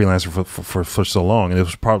was a freelancer for so long. And it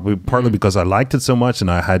was partly because I liked it so much and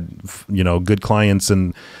I had, good clients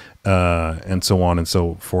and so on and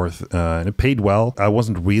so forth. And it paid well. I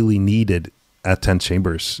wasn't really needed at 10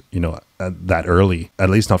 Chambers, that early,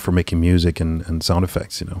 at least not for making music and sound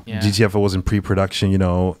effects, Yeah. GTFO was in pre-production,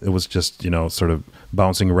 it was just, sort of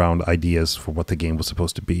bouncing around ideas for what the game was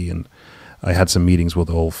supposed to be. And I had some meetings with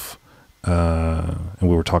Ulf, and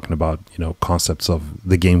we were talking about, concepts of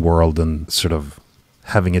the game world and sort of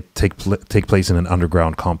having it take place in an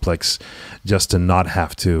underground complex just to not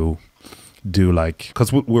have to do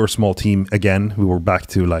because we were a small team again. We were back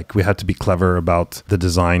to we had to be clever about the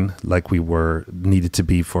design, like we were needed to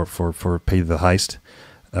be for Payday the Heist.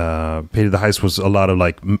 Payday the Heist was a lot of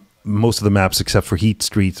most of the maps except for Heat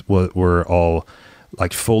Street were all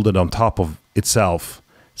folded on top of itself,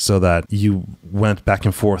 so that you went back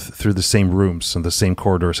and forth through the same rooms and the same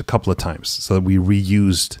corridors a couple of times. So that we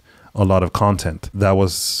reused a lot of content. That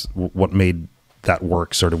was what made that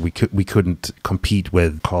work. Sort of, we couldn't compete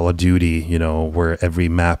with Call of Duty, where every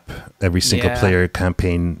single player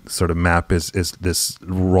campaign sort of map is this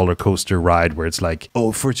roller coaster ride where it's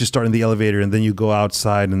first you start in the elevator and then you go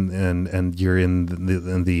outside and you're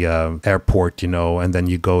in the airport, and then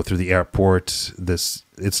you go through the airport.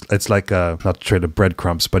 It's like not to trade of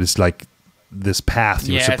breadcrumbs, but it's like this path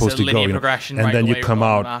you're supposed to go, and then you come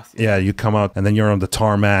out, you come out, and then you're on the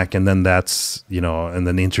tarmac, and then that's, and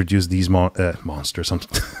then they introduce these monsters. I'm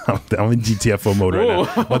in GTFO mode right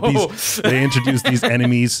now, but they introduce these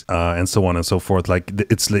enemies and so on and so forth.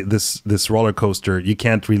 It's this roller coaster. You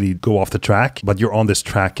can't really go off the track, but you're on this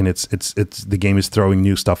track, and it's the game is throwing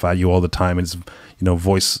new stuff at you all the time. It's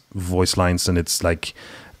voice lines, and it's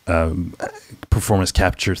performance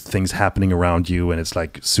capture things happening around you, and it's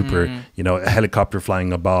super a helicopter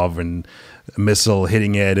flying above and a missile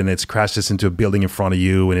hitting it, and it crashes into a building in front of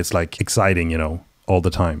you, and it's exciting all the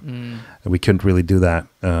time. We couldn't really do that.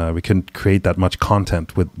 We couldn't create that much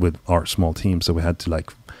content with our small team, so we had to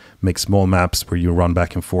make small maps where you run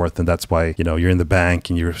back and forth. And that's why you're in the bank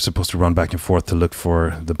and you're supposed to run back and forth to look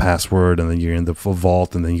for the password, and then you're in the full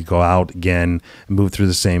vault, and then you go out again and move through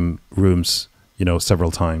the same rooms several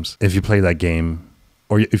times. If you play that game,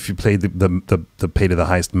 or if you play the Payday the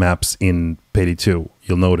Heist maps in Payday 2,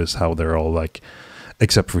 you'll notice how they're all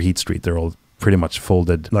except for Heat Street, they're all pretty much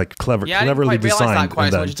folded, cleverly designed. I didn't quite realize that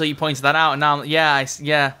quite so much until you pointed that out. And now,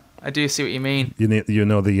 I do see what you mean.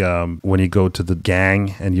 The when you go to the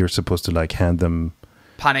gang and you're supposed to hand them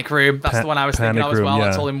Panic Room. That's the one I was thinking of as well.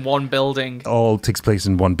 It's all in one building. All takes place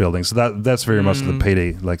in one building. So that's very much the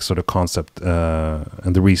Payday sort of concept.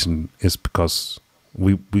 And the reason is because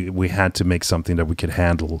we had to make something that we could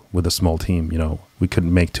handle with a small team. We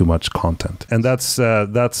couldn't make too much content, and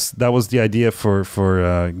that was the idea for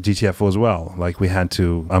GTFO as well. We had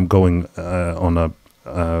to. I'm going on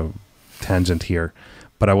a tangent here,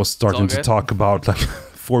 but I was starting to talk about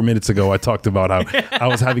 4 minutes ago, I talked about how I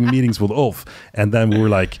was having meetings with Ulf, and then we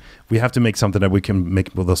were we have to make something that we can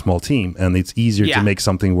make with a small team, and it's easier to make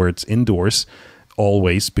something where it's indoors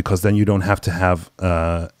always, because then you don't have to have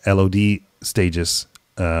LOD stages.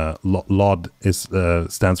 LOD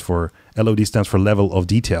stands for level of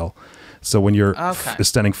detail. So when you're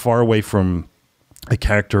standing far away from a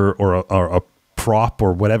character or a prop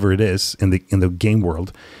or whatever it is in the game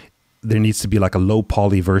world, there needs to be a low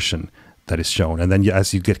poly version that is shown, and then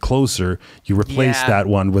as you get closer, you replace that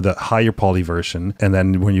one with a higher poly version, and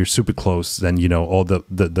then when you're super close, then all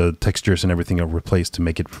the textures and everything are replaced to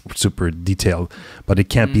make it super detailed. But it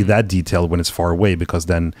can't be that detailed when it's far away, because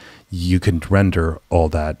then you can render all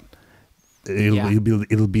that.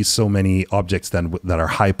 It'll be so many objects then that are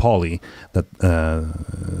high poly that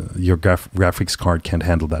your graphics card can't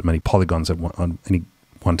handle that many polygons on any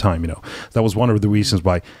one time. That was one of the reasons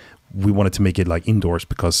why we wanted to make it indoors,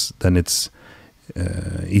 because then it's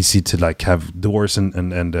easy to have doors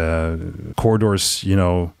and corridors,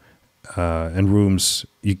 and rooms,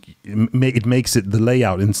 it makes it the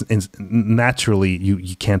layout naturally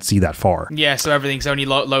you can't see that far. Yeah, so everything's only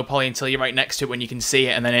low poly until you're right next to it when you can see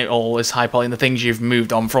it, and then it all is high poly, and the things you've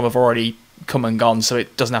moved on from have already come and gone, so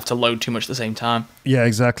it doesn't have to load too much at the same time. Yeah,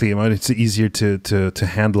 exactly. I mean, it's easier to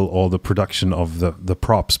handle all the production of the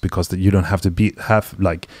props, because you don't have to have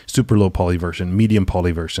like super low poly version, medium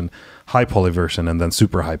poly version, high poly version, and then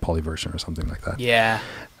super high poly version or something like that. Yeah.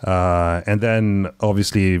 And then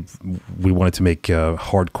obviously we wanted to make a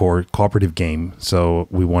hardcore cooperative game, so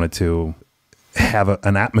we wanted to have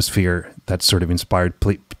an atmosphere that sort of inspired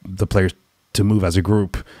the players to move as a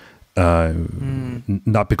group.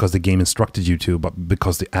 Not because the game instructed you to, but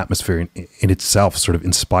because the atmosphere in itself sort of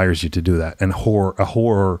inspires you to do that. And a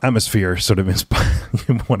horror atmosphere sort of inspires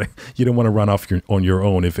you don't want to run off on your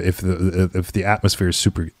own if the atmosphere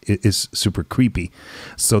is super creepy.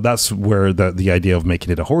 So that's where the idea of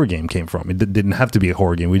making it a horror game came from. It didn't have to be a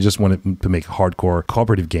horror game. We just wanted to make a hardcore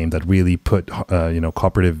cooperative game that really put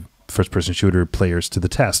cooperative first-person shooter players to the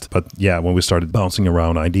test. But yeah, when we started bouncing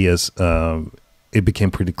around ideas, it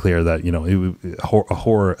became pretty clear that a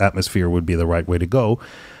horror atmosphere would be the right way to go.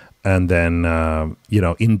 And then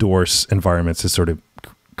indoors environments is sort of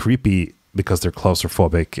creepy because they're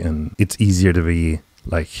claustrophobic, and it's easier to be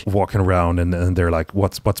like walking around and they're like,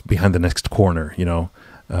 what's behind the next corner,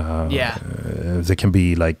 there can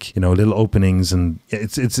be like little openings, and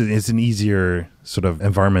it's an easier sort of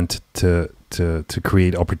environment to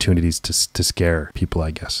create opportunities to scare people,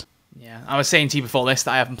 I guess. I was saying to you before this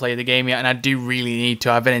that I haven't played the game yet, and I do really need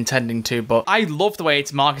to. I've been intending to, but I love the way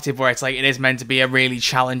it's marketed, where it's like it is meant to be a really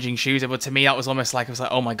challenging shooter. But to me, that was almost like I was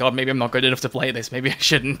like, oh my god, maybe I'm not good enough to play this. Maybe I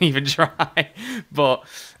shouldn't even try. But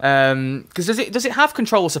because does it have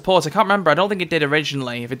controller support? I can't remember. I don't think it did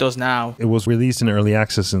originally. If it does now, it was released in early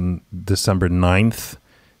access on December 9th,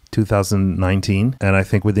 2019, and I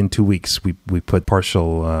think within 2 weeks we put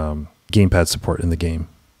partial gamepad support in the game.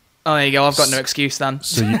 Oh, there you go. I've got no excuse then.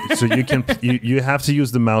 So you can you have to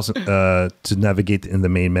use the mouse to navigate in the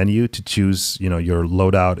main menu to choose your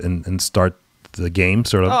loadout and start the game,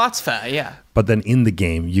 sort of. Oh, that's fair. Yeah. But then in the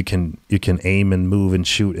game you can aim and move and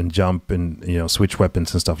shoot and jump and switch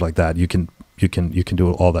weapons and stuff like that. You can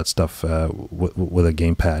do all that stuff with a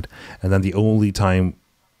gamepad. And then the only time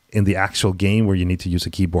in the actual game where you need to use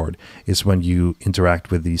a keyboard is when you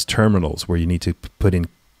interact with these terminals where you need to put in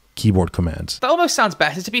keyboard commands. That almost sounds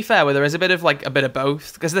better, to be fair, where there is a bit of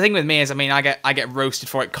both. Because the thing with me is, I get roasted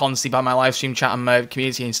for it constantly by my live stream chat and my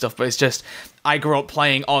community and stuff, but it's just, I grew up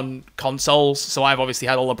playing on consoles, so I've obviously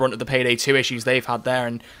had all the brunt of the Payday 2 issues they've had there,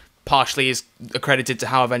 and partially is accredited to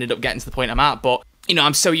how I've ended up getting to the point I'm at, but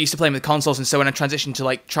I'm so used to playing with consoles, and so when I transitioned to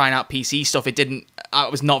like trying out PC stuff, I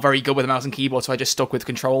was not very good with a mouse and keyboard, so I just stuck with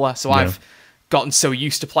controller. So yeah. I've gotten so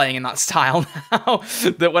used to playing in that style now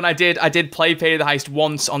that when I did play Payday the Heist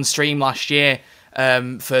once on stream last year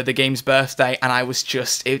for the game's birthday, and I was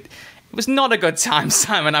just it was not a good time,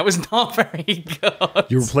 Simon. I was not very good.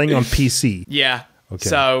 You were playing on PC. Yeah. Okay.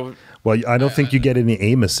 So well, I don't think you get any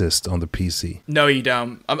aim assist on the PC. No, you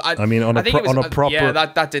don't. I mean, on a proper yeah,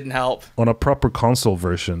 that didn't help. On a proper console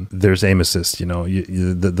version, there's aim assist.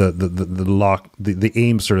 The lock, the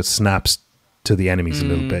aim sort of snaps to the enemies a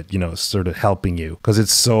little bit, sort of helping you, because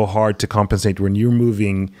it's so hard to compensate when you're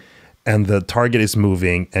moving and the target is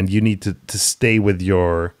moving and you need to stay with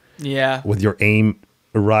your aim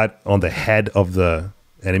right on the head of the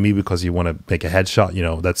enemy because you want to make a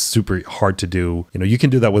headshot. That's super hard to do. You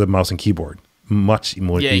can do that with a mouse and keyboard much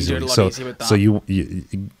more easily. You do it a lot easier with that. So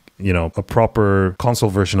a proper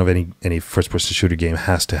console version of any first-person shooter game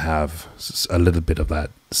has to have a little bit of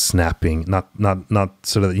that snapping, not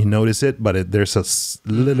so that you notice it, but there's a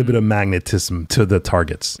little bit of magnetism to the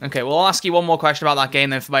targets. Okay, well, I'll ask you one more question about that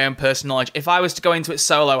game then for my own personal knowledge. If I was to go into it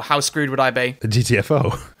solo, how screwed would I be? A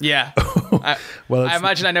GTFO. Yeah. Well, I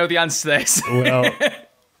imagine I know the answer to this. Well,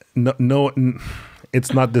 no,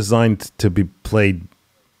 it's not designed to be played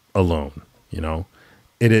alone,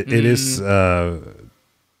 It is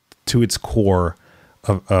to its core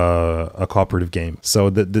a cooperative game. So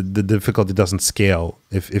the difficulty doesn't scale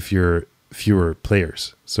if you're fewer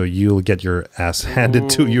players. So you'll get your ass handed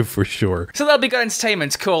to you for sure. So that'll be good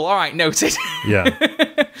entertainment. Cool. All right, noted.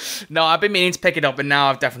 Yeah. No, I've been meaning to pick it up, and now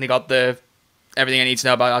I've definitely got everything I need to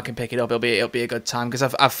know about it. I can pick it up. It'll be a good time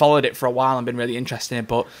because I've followed it for a while and been really interested in it.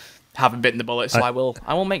 But haven't bitten the bullet, so I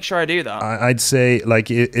will make sure I do that. I'd say, like,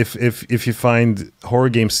 if you find horror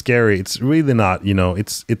games scary, it's really not,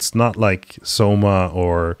 it's not like Soma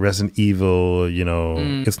or Resident Evil,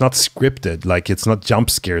 it's not scripted. Like, it's not jump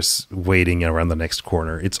scares waiting around the next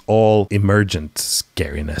corner. It's all emergent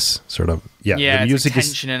scariness, sort of. Yeah, the music like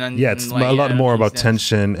tension and it's like, a lot more about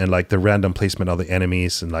tension and like the random placement of the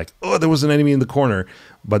enemies and like, oh, there was an enemy in the corner.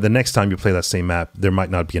 But the next time you play that same map, there might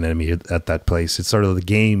not be an enemy at that place. It's sort of the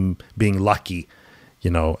game being lucky,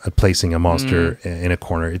 at placing a monster in a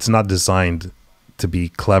corner. It's not designed to be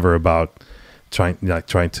clever about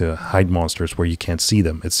trying to hide monsters where you can't see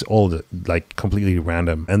them. It's all like completely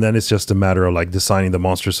random. And then it's just a matter of like designing the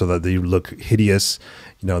monsters so that they look hideous,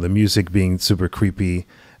 the music being super creepy,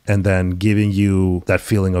 and then giving you that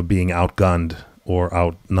feeling of being outgunned or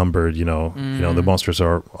outnumbered. The monsters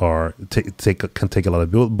can take a lot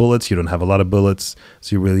of bullets. You don't have a lot of bullets,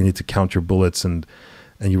 so you really need to count your bullets, and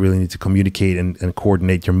you really need to communicate and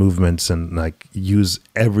coordinate your movements and like use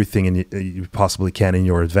everything you possibly can in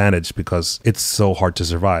your advantage, because it's so hard to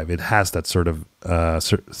survive. It has that sort of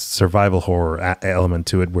survival horror element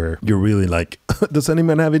to it, where you're really like, does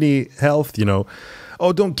anyone have any health?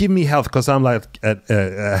 Oh, don't give me health, because I'm like,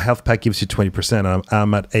 a health pack gives you 20%.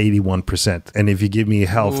 I'm at 81%. And if you give me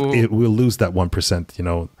health, it will lose that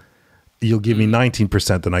 1%. You'll give me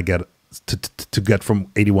 19%, and I get to get from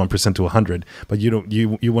 81% to 100. But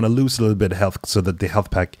you want to lose a little bit of health so that the health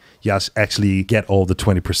pack, you actually get all the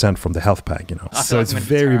 20% from the health pack. So like it's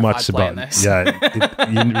very much about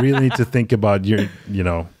you really need to think about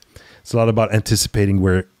it's a lot about anticipating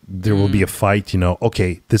where there will be a fight.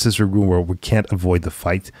 Okay, this is a room where we can't avoid the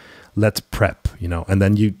fight. Let's prep, and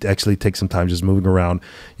then you actually take some time just moving around,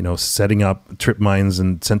 setting up trip mines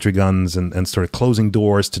and sentry guns and sort of closing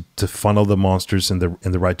doors to funnel the monsters in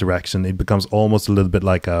the right direction. It becomes almost a little bit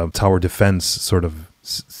like a tower defense sort of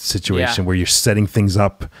situation where you're setting things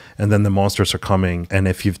up and then the monsters are coming. And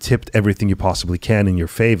if you've tipped everything you possibly can in your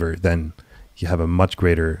favor, then you have a much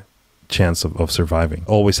greater chance of surviving.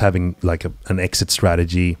 Always having like an exit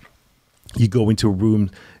strategy. You go into a room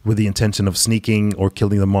with the intention of sneaking or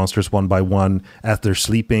killing the monsters one by one as they're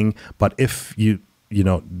sleeping, but if you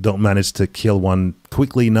don't manage to kill one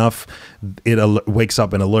quickly enough, it wakes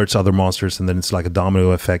up and alerts other monsters, and then it's like a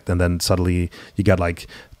domino effect, and then suddenly you got like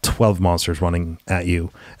 12 monsters running at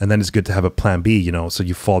you. And then it's good to have a plan B, so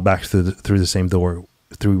you fall back through the same door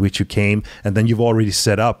through which you came, and then you've already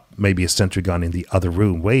set up maybe a sentry gun in the other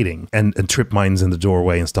room waiting, and trip mines in the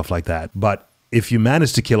doorway and stuff like that. But if you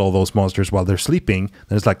manage to kill all those monsters while they're sleeping,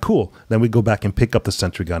 then it's like, cool. Then we go back and pick up the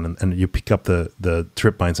sentry gun and you pick up the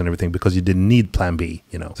trip mines and everything, because you didn't need plan B.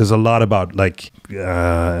 There's a lot about like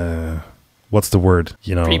what's the word?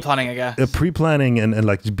 Pre-planning, I guess. Pre-planning and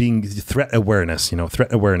like being threat awareness.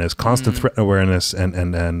 Threat awareness, constant threat awareness,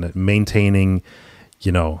 and maintaining,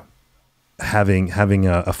 having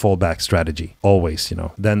a fallback strategy always.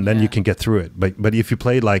 Then you can get through it. But if you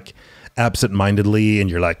play like absent-mindedly and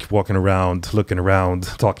you're like walking around, looking around,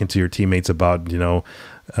 talking to your teammates about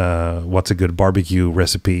what's a good barbecue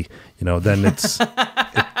recipe, then it's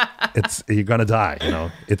you're gonna die.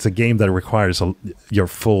 It's a game that requires your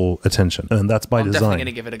full attention, and that's by design. I'm definitely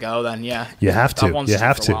gonna give it a go then. Yeah, you have to. You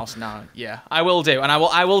have to. Now. Yeah, I will do, and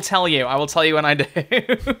I will tell you. I will tell you when I do,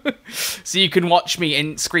 so you can watch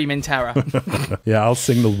me scream in terror. Yeah, I'll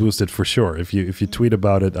signal boost it for sure. If you tweet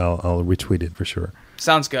about it, I'll retweet it for sure.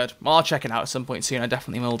 Sounds good. Well, I'll check it out at some point soon. I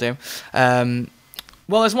definitely will do.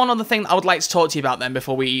 Well, there's one other thing that I would like to talk to you about then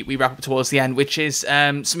before we wrap up towards the end, which is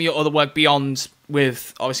some of your other work beyond,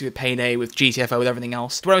 with Payday, with GTFO, with everything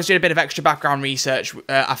else. When I was doing a bit of extra background research,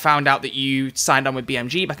 I found out that you signed on with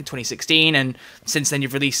BMG back in 2016, and since then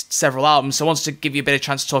you've released several albums. So I wanted to give you a bit of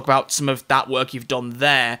chance to talk about some of that work you've done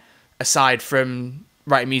there, aside from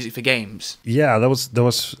writing music for games. Yeah, that was that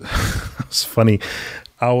was funny.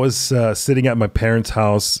 I was sitting at my parents'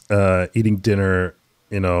 house eating dinner,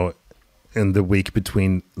 in the week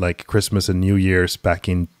between like Christmas and New Year's back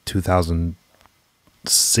in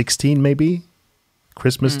 2016, maybe?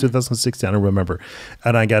 Christmas 2016, I don't remember.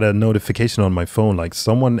 And I got a notification on my phone, like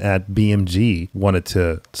someone at BMG wanted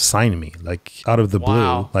to sign me, like out of the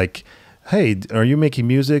blue. Like, hey, are you making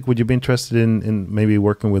music? Would you be interested in maybe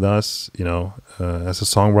working with us, as a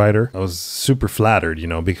songwriter? I was super flattered,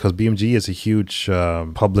 because BMG is a huge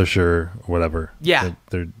publisher or whatever. Yeah.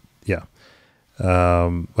 But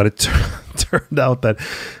it turned out that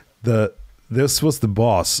this was the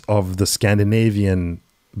boss of the Scandinavian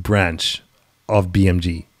branch of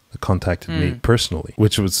BMG that contacted me personally,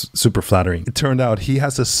 which was super flattering. It turned out he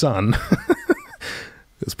has a son,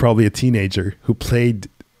 who's probably a teenager, who played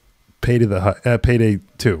Payday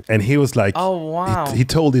 2, and he was like, oh wow, he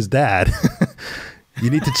told his dad, you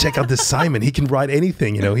need to check out this Simon. He can write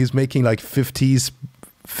anything. He's making like 50s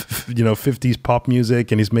pop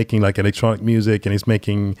music, and he's making like electronic music, and he's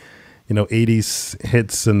making 80s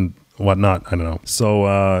hits and whatnot. I don't know.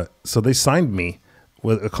 So they signed me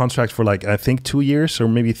with a contract for like I think 2 years or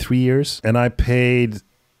maybe 3 years, and I paid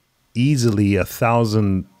easily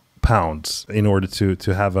 £1,000 in order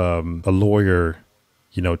to have a lawyer,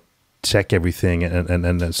 check everything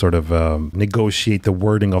and sort of negotiate the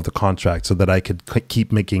wording of the contract so that I could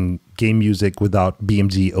keep making game music without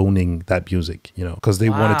BMG owning that music, because they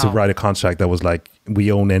wanted to write a contract that was like,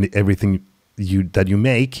 we own everything that you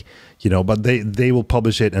make, but they will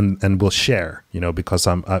publish it and will share, because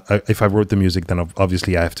if I wrote the music, then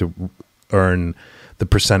obviously I have to earn the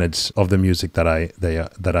percentage of the music that I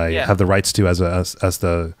have the rights to as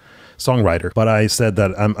the songwriter. But I said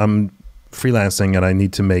that I'm freelancing and I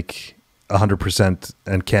need to make 100%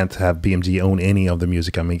 and can't have BMG own any of the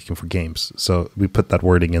music I'm making for games. So we put that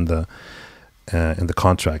wording in the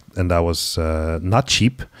contract, and that was not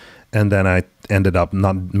cheap. And then I ended up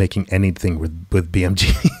not making anything with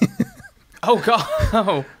BMG. Oh god!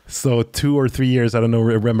 Oh. So 2 or 3 years, I don't know,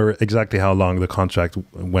 remember exactly how long the contract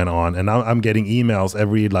went on, and now I'm getting emails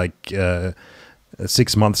every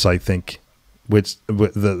 6 months, I think, with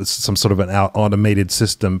some sort of an automated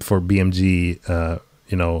system for BMG,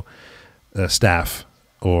 staff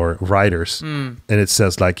or writers, and it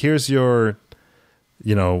says like, here's your,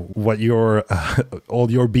 what your all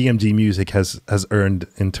your BMG music has earned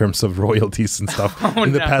in terms of royalties and stuff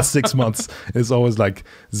in the past 6 months. It's always like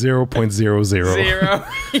 0.00. Zero.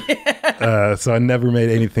 Yeah. So I never made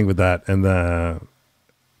anything with that, and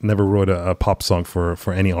never wrote a pop song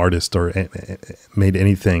for any artist or made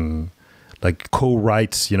anything like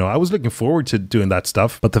co-writes. I was looking forward to doing that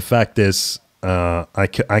stuff, but the fact is,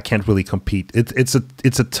 I can't really compete. It's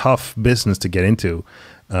a tough business to get into.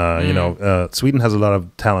 Sweden has a lot of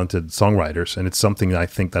talented songwriters, and it's something that I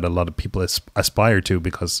think that a lot of people aspire to,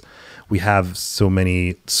 because we have so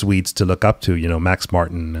many Swedes to look up to. Max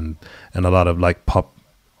Martin and a lot of like pop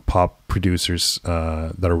producers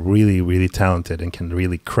that are really, really talented and can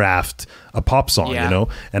really craft a pop song.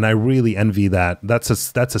 And I really envy that. That's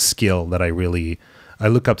a skill that I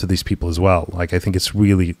look up to these people as well. Like, I think it's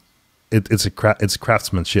really it's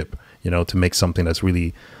craftsmanship, to make something that's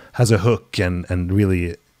really has a hook and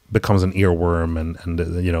really becomes an earworm and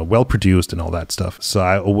well produced and all that stuff. So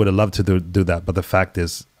I would have loved to do that, but the fact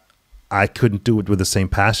is, I couldn't do it with the same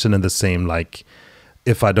passion and the same, like,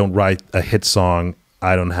 if I don't write a hit song,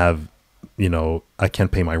 I don't have, I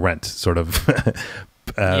can't pay my rent sort of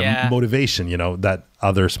motivation, that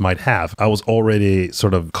others might have. I was already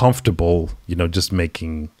sort of comfortable, just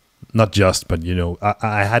making. Not just, but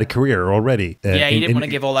I had a career already. You didn't want to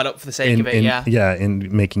give all that up for the sake of it.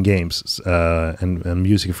 In making games and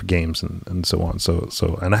music for games and so on. So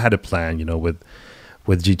and I had a plan, with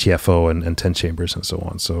GTFO and 10 Chambers and so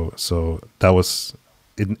on. So that was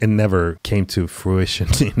it never came to fruition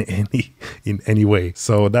in any way.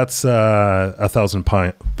 So that's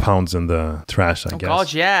 £1,000 in the trash, I guess. Oh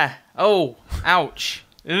God, yeah. Oh, ouch.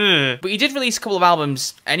 Ugh. But you did release a couple of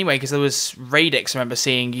albums anyway, because there was Radix. I remember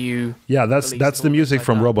seeing you. Yeah, that's the music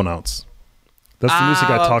from Robonauts. That's the music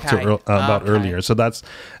I talked about earlier. So that's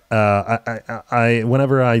I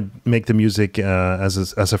whenever I make the music as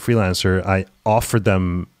a freelancer, I offer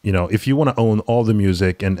them, if you want to own all the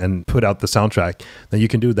music and put out the soundtrack, then you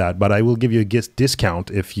can do that. But I will give you a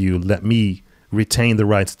discount if you let me retain the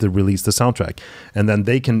rights to release the soundtrack, and then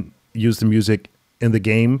they can use the music in the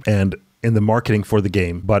game and in the marketing for the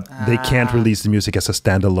game, but they can't release the music as a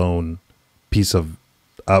standalone piece of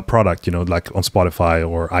product, like on Spotify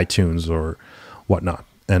or iTunes or whatnot.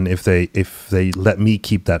 And if they let me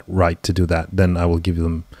keep that right to do that, then I will give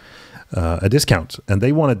them a discount. And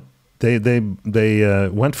they wanted, they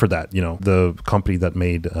went for that. The company that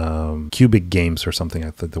made Cubic Games or something,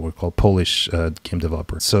 I think they were called, Polish game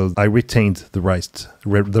developer. So I retained the rights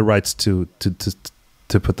to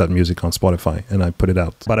put that music on Spotify, and I put it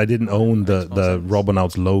out. But I didn't own the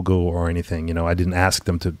Robonauts logo or anything. I didn't ask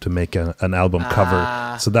them to make an album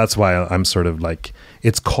cover. So that's why I'm sort of like,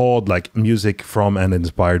 it's called like music from and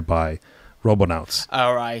inspired by Robonauts.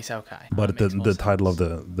 Oh, right, okay. But the title of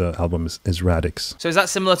the album is Radix. So is that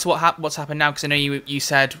similar to what's happened now? Because I know you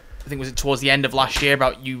said, I think was it towards the end of last year,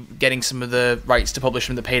 about you getting some of the rights to publish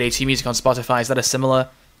from the Payday 2 music on Spotify. Is that a similar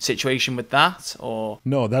situation with that, or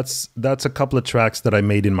no? That's a couple of tracks that I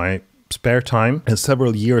made in my spare time, and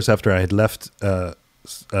several years after I had left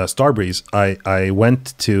Starbreeze, I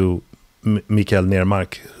went to Mikael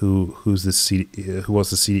Nermark, who was the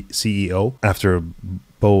CEO after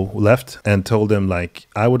Bo left, and told him like,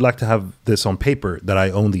 I would like to have this on paper that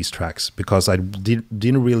I own these tracks, because I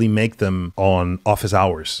didn't really make them on office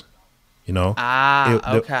hours. You know,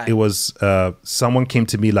 okay. It was someone came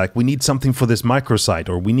to me like, we need something for this microsite,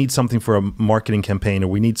 or we need something for a marketing campaign, or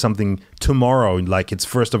we need something tomorrow, like it's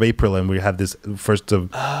 1st of April and we have this 1st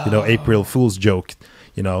of April Fool's joke,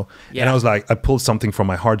 you know. And I was like, I pulled something from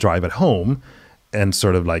my hard drive at home and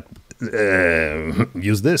sort of like,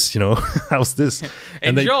 use this, you know. How's this?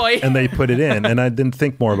 And enjoy. They put it in, and I didn't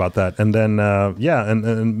think more about that. And then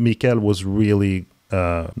and Mikael was really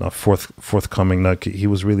not forthcoming. Like he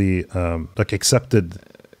was really like accepted.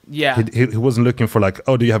 Yeah, he wasn't looking for like,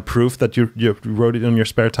 oh, do you have proof that you wrote it in your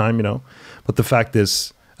spare time, you know? But the fact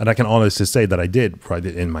is, and I can honestly say that I did write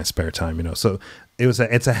it in my spare time, you know. So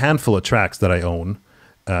it's a handful of tracks that I own.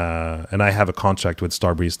 And I have a contract with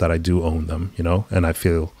Starbreeze that I do own them, you know, and I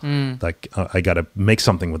feel like I got to make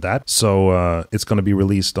something with that. So it's going to be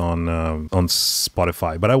released on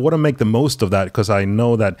Spotify. But I want to make the most of that, because I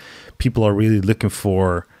know that people are really looking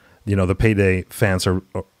for, you know, the Payday fans are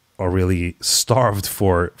really starved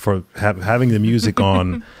for having the music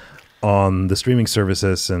on the streaming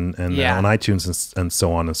services and on iTunes and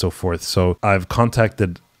so on and so forth. So I've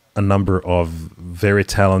contacted a number of very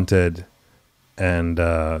talented and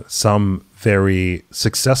some very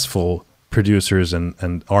successful producers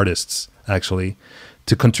and artists, actually,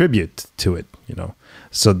 to contribute to it, you know.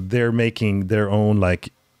 So they're making their own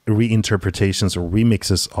like reinterpretations or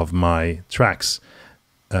remixes of my tracks.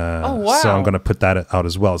 Oh, wow. So I'm going to put that out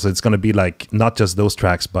as well. So it's going to be like not just those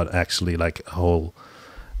tracks, but actually like a whole,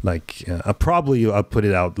 like I'll put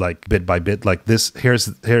it out like bit by bit, like this.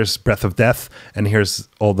 Here's Breath of Death, and here's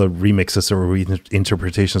all the remixes or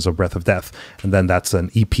reinterpretations of Breath of Death, and then that's an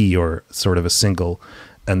EP or sort of a single,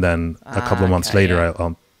 and then a couple of months later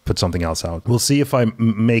I'll put something else out. We'll see if I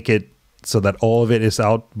make it so that all of it is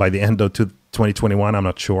out by the end of 2021. I'm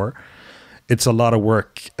not sure. It's a lot of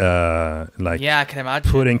work, I can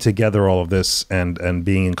imagine, putting together all of this and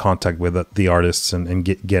being in contact with the artists and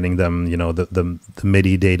getting them, you know, the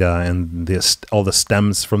MIDI data and all the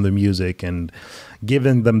stems from the music, and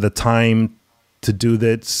giving them the time to do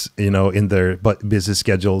this, you know, in their busy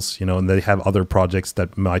schedules, you know, and they have other projects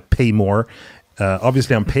that might pay more.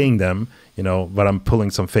 Obviously, I'm paying them, you know, but I'm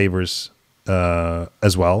pulling some favors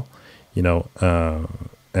as well, you know,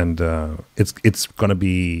 and it's going to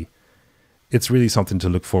be. It's really something to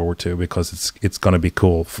look forward to, because it's going to be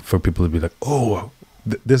cool for people to be like, oh,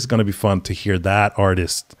 this is going to be fun to hear that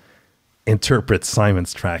artist interpret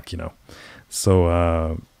Simon's track, you know.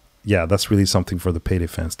 So, that's really something for the Payday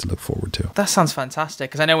fans to look forward to. That sounds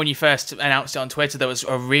fantastic, because I know when you first announced it on Twitter, there was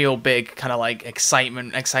a real big kind of like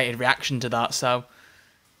excited reaction to that. So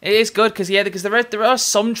it is good, because there are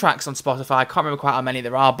some tracks on Spotify. I can't remember quite how many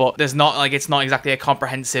there are, but there's not like, it's not exactly a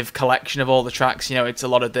comprehensive collection of all the tracks. You know, it's a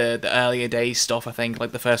lot of the earlier days stuff. I think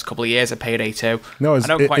like the first couple of years of Payday 2. No, it's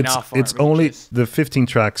only the 15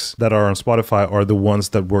 tracks that are on Spotify are the ones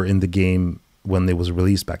that were in the game when it was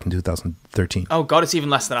released back in 2013. Oh god, it's even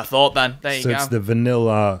less than I thought. Then there you go. So it's the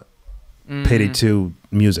vanilla Payday 2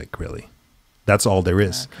 music, really. That's all there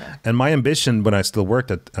is. Okay. And my ambition when I still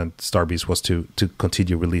worked at Starbreeze was to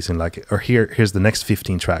continue releasing here's the next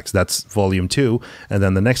 15 tracks. That's volume 2, and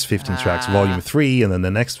then the next 15 tracks, volume 3, and then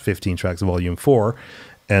the next 15 tracks, volume 4,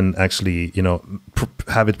 and actually, you know,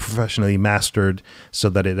 have it professionally mastered so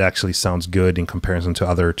that it actually sounds good in comparison to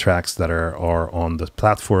other tracks that are on the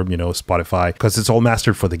platform, you know, Spotify, because it's all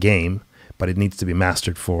mastered for the game, but it needs to be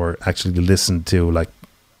mastered for actually listened to, like,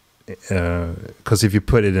 because if you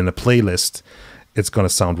put it in a playlist, it's going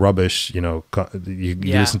to sound rubbish, you know. You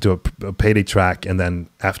listen to a Payday track, and then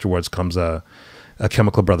afterwards comes a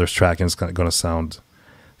Chemical Brothers track, and it's going to sound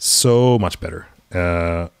so much better.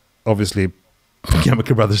 Obviously,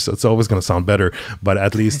 Chemical Brothers, it's always going to sound better, but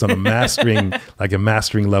at least on a mastering, like a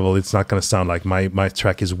mastering level, it's not going to sound like my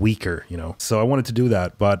track is weaker, you know. So I wanted to do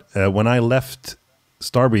that, but when I left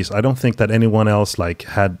Starbreeze, I don't think that anyone else like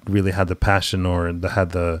had the passion or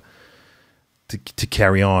had the to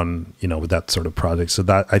carry on, you know, with that sort of project. So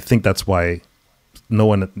that I think that's why no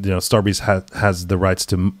one, you know, Starbreeze has the rights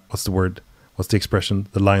to, what's the expression?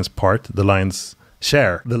 The lion's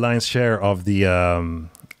share of the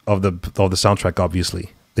soundtrack.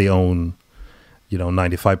 Obviously, they own, you know,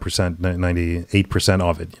 95%, 98%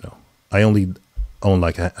 of it. You know, I only own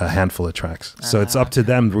like a handful of tracks, so it's up to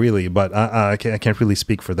them really. But I can't really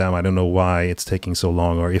speak for them. I don't know why it's taking so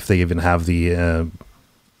long, or if they even have the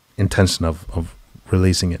intention of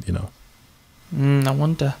releasing it, you know. I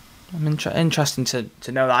wonder. I'm interesting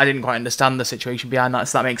to know that. I didn't quite understand the situation behind that,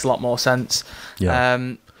 so that makes a lot more sense.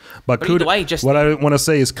 Yeah. But either way, just what I want to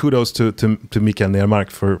say is kudos to Mikael Nermark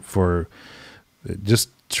for just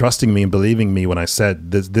trusting me and believing me when I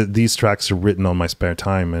said these tracks are written on my spare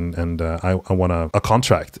time, and I want a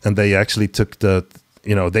contract. And they actually took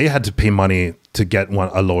they had to pay money to get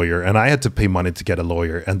a lawyer, and I had to pay money to get a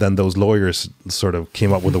lawyer. And then those lawyers sort of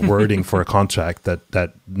came up with a wording for a contract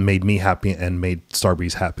that made me happy and made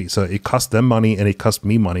Starbreeze happy. So it cost them money and it cost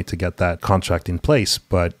me money to get that contract in place.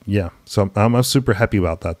 But yeah, so I'm super happy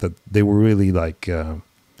about that they were really like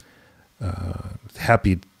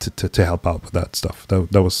happy to help out with that stuff.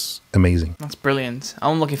 That was amazing. That's brilliant.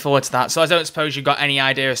 I'm looking forward to that. So I don't suppose you've got any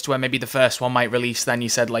idea as to when maybe the first one might release then? You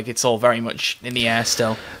said like it's all very much in the air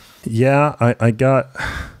still. Yeah,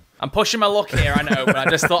 I'm pushing my luck here, I know, but I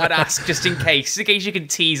just thought I'd ask just in case you can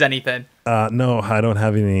tease anything. No, I don't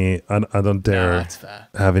have any. I don't dare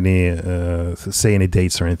have any say any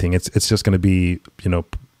dates or anything. It's just going to be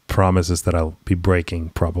promises that I'll be breaking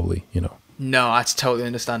probably. No, that's totally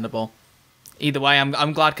understandable. Either way,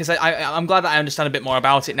 I'm glad because I'm glad that I understand a bit more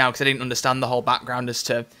about it now because I didn't understand the whole background as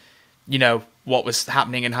to what was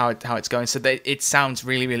happening and how it's going. So it sounds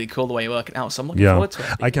really, really cool the way you're working out. So I'm looking forward to it.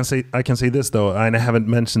 I can say this though, and I haven't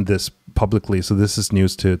mentioned this publicly, so this is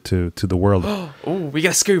news to the world. Oh, we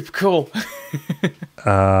get a scoop! Cool.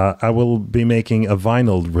 I will be making a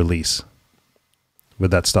vinyl release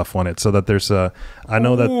with that stuff on it, so that there's a. I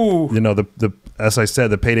know that the as I said,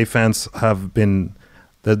 the Payday fans have been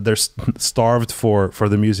they're starved for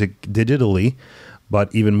the music digitally.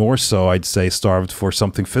 But even more so, I'd say starved for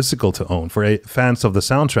something physical to own. For fans of the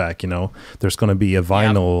soundtrack, there's going to be a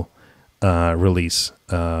vinyl release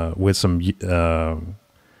with some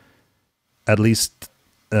at least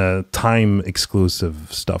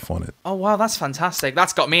time-exclusive stuff on it. Oh wow, that's fantastic!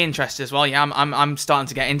 That's got me interested as well. Yeah, I'm starting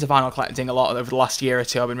to get into vinyl collecting a lot over the last year or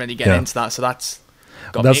two. I've been really getting into that, so that's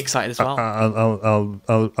got me excited as well.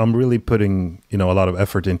 I'm really putting a lot of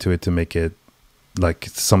effort into it to make it like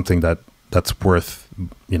something that's worth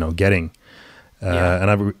getting, and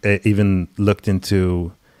I've even looked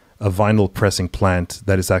into a vinyl pressing plant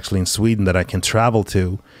that is actually in Sweden that I can travel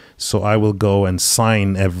to, so I will go and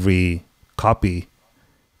sign every copy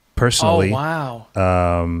personally. Oh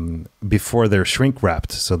wow! Before they're shrink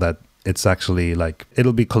wrapped, so that it's actually like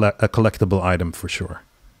it'll be a collectible item for sure.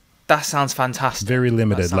 That sounds fantastic. Very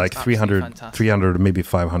limited, like 300 maybe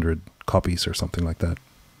 500 copies or something like that.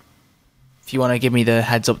 If you want to give me the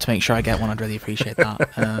heads up to make sure I get one, I'd really appreciate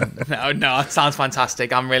that. No, that sounds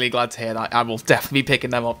fantastic. I'm really glad to hear that. I will definitely be picking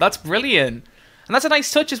them up. That's brilliant. And that's a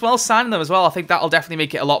nice touch as well, signing them as well. I think that'll definitely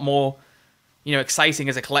make it a lot more, exciting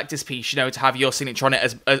as a collector's piece, to have your signature on it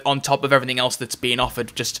as on top of everything else that's being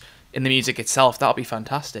offered just in the music itself. That'll be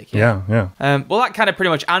fantastic. Yeah. Well, that kind of pretty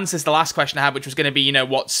much answers the last question I had, which was going to be,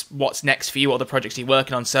 what's next for you? What are the projects you're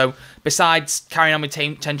working on? So besides carrying on with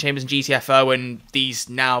 10 Chambers and GTFO and these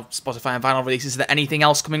now Spotify and vinyl releases, is there anything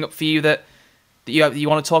else coming up for you that you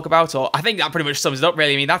want to talk about? Or I think that pretty much sums it up,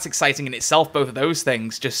 really. I mean, that's exciting in itself, both of those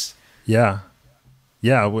things. Just yeah,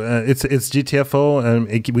 it's GTFO, and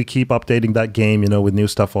we keep updating that game, with new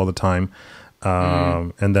stuff all the time.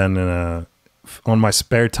 And then on my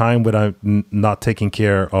spare time, when I'm not taking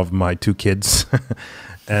care of my 2 kids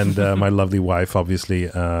and my lovely wife, obviously,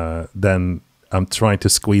 then I'm trying to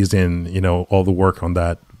squeeze in, all the work on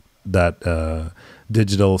that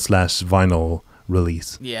digital/vinyl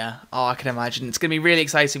release. Yeah. Oh, I can imagine. It's going to be really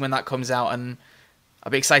exciting when that comes out, and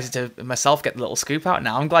I'll be excited to myself get the little scoop out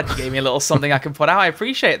now. I'm glad you gave me a little something I can put out. I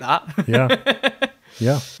appreciate that.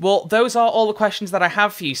 Yeah. Well, those are all the questions that I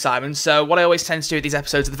have for you, Simon. So what I always tend to do at these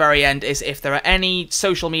episodes at the very end is if there are any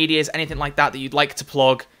social medias, anything like that you'd like to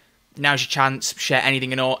plug, now's your chance. Share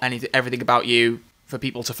anything and everything about you for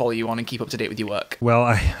people to follow you on and keep up to date with your work. Well,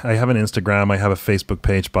 I have an Instagram, I have a Facebook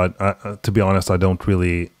page, but to be honest, I don't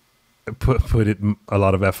really put a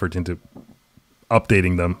lot of effort into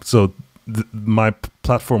updating them. So my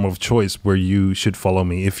platform of choice where you should follow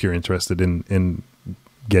me if you're interested in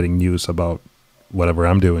getting news about whatever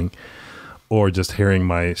I'm doing, or just hearing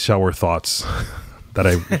my shower thoughts that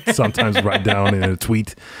I sometimes write down in a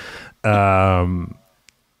tweet. You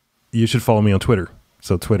should follow me on Twitter.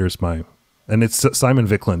 So Twitter's and it's Simon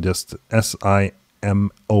Viklund, just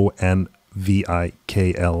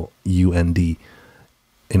SimonViklund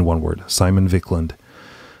in one word. Simon Viklund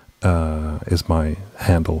is my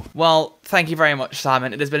handle. Well, thank you very much,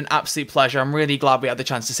 Simon. It has been an absolute pleasure. I'm really glad we had the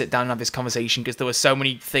chance to sit down and have this conversation because there were so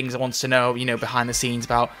many things I wanted to know, behind the scenes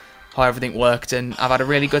about how everything worked, and I've had a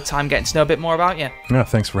really good time getting to know a bit more about you. Yeah,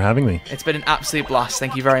 thanks for having me. It's been an absolute blast.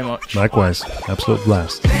 Thank you very much. Likewise. Absolute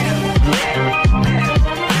blast.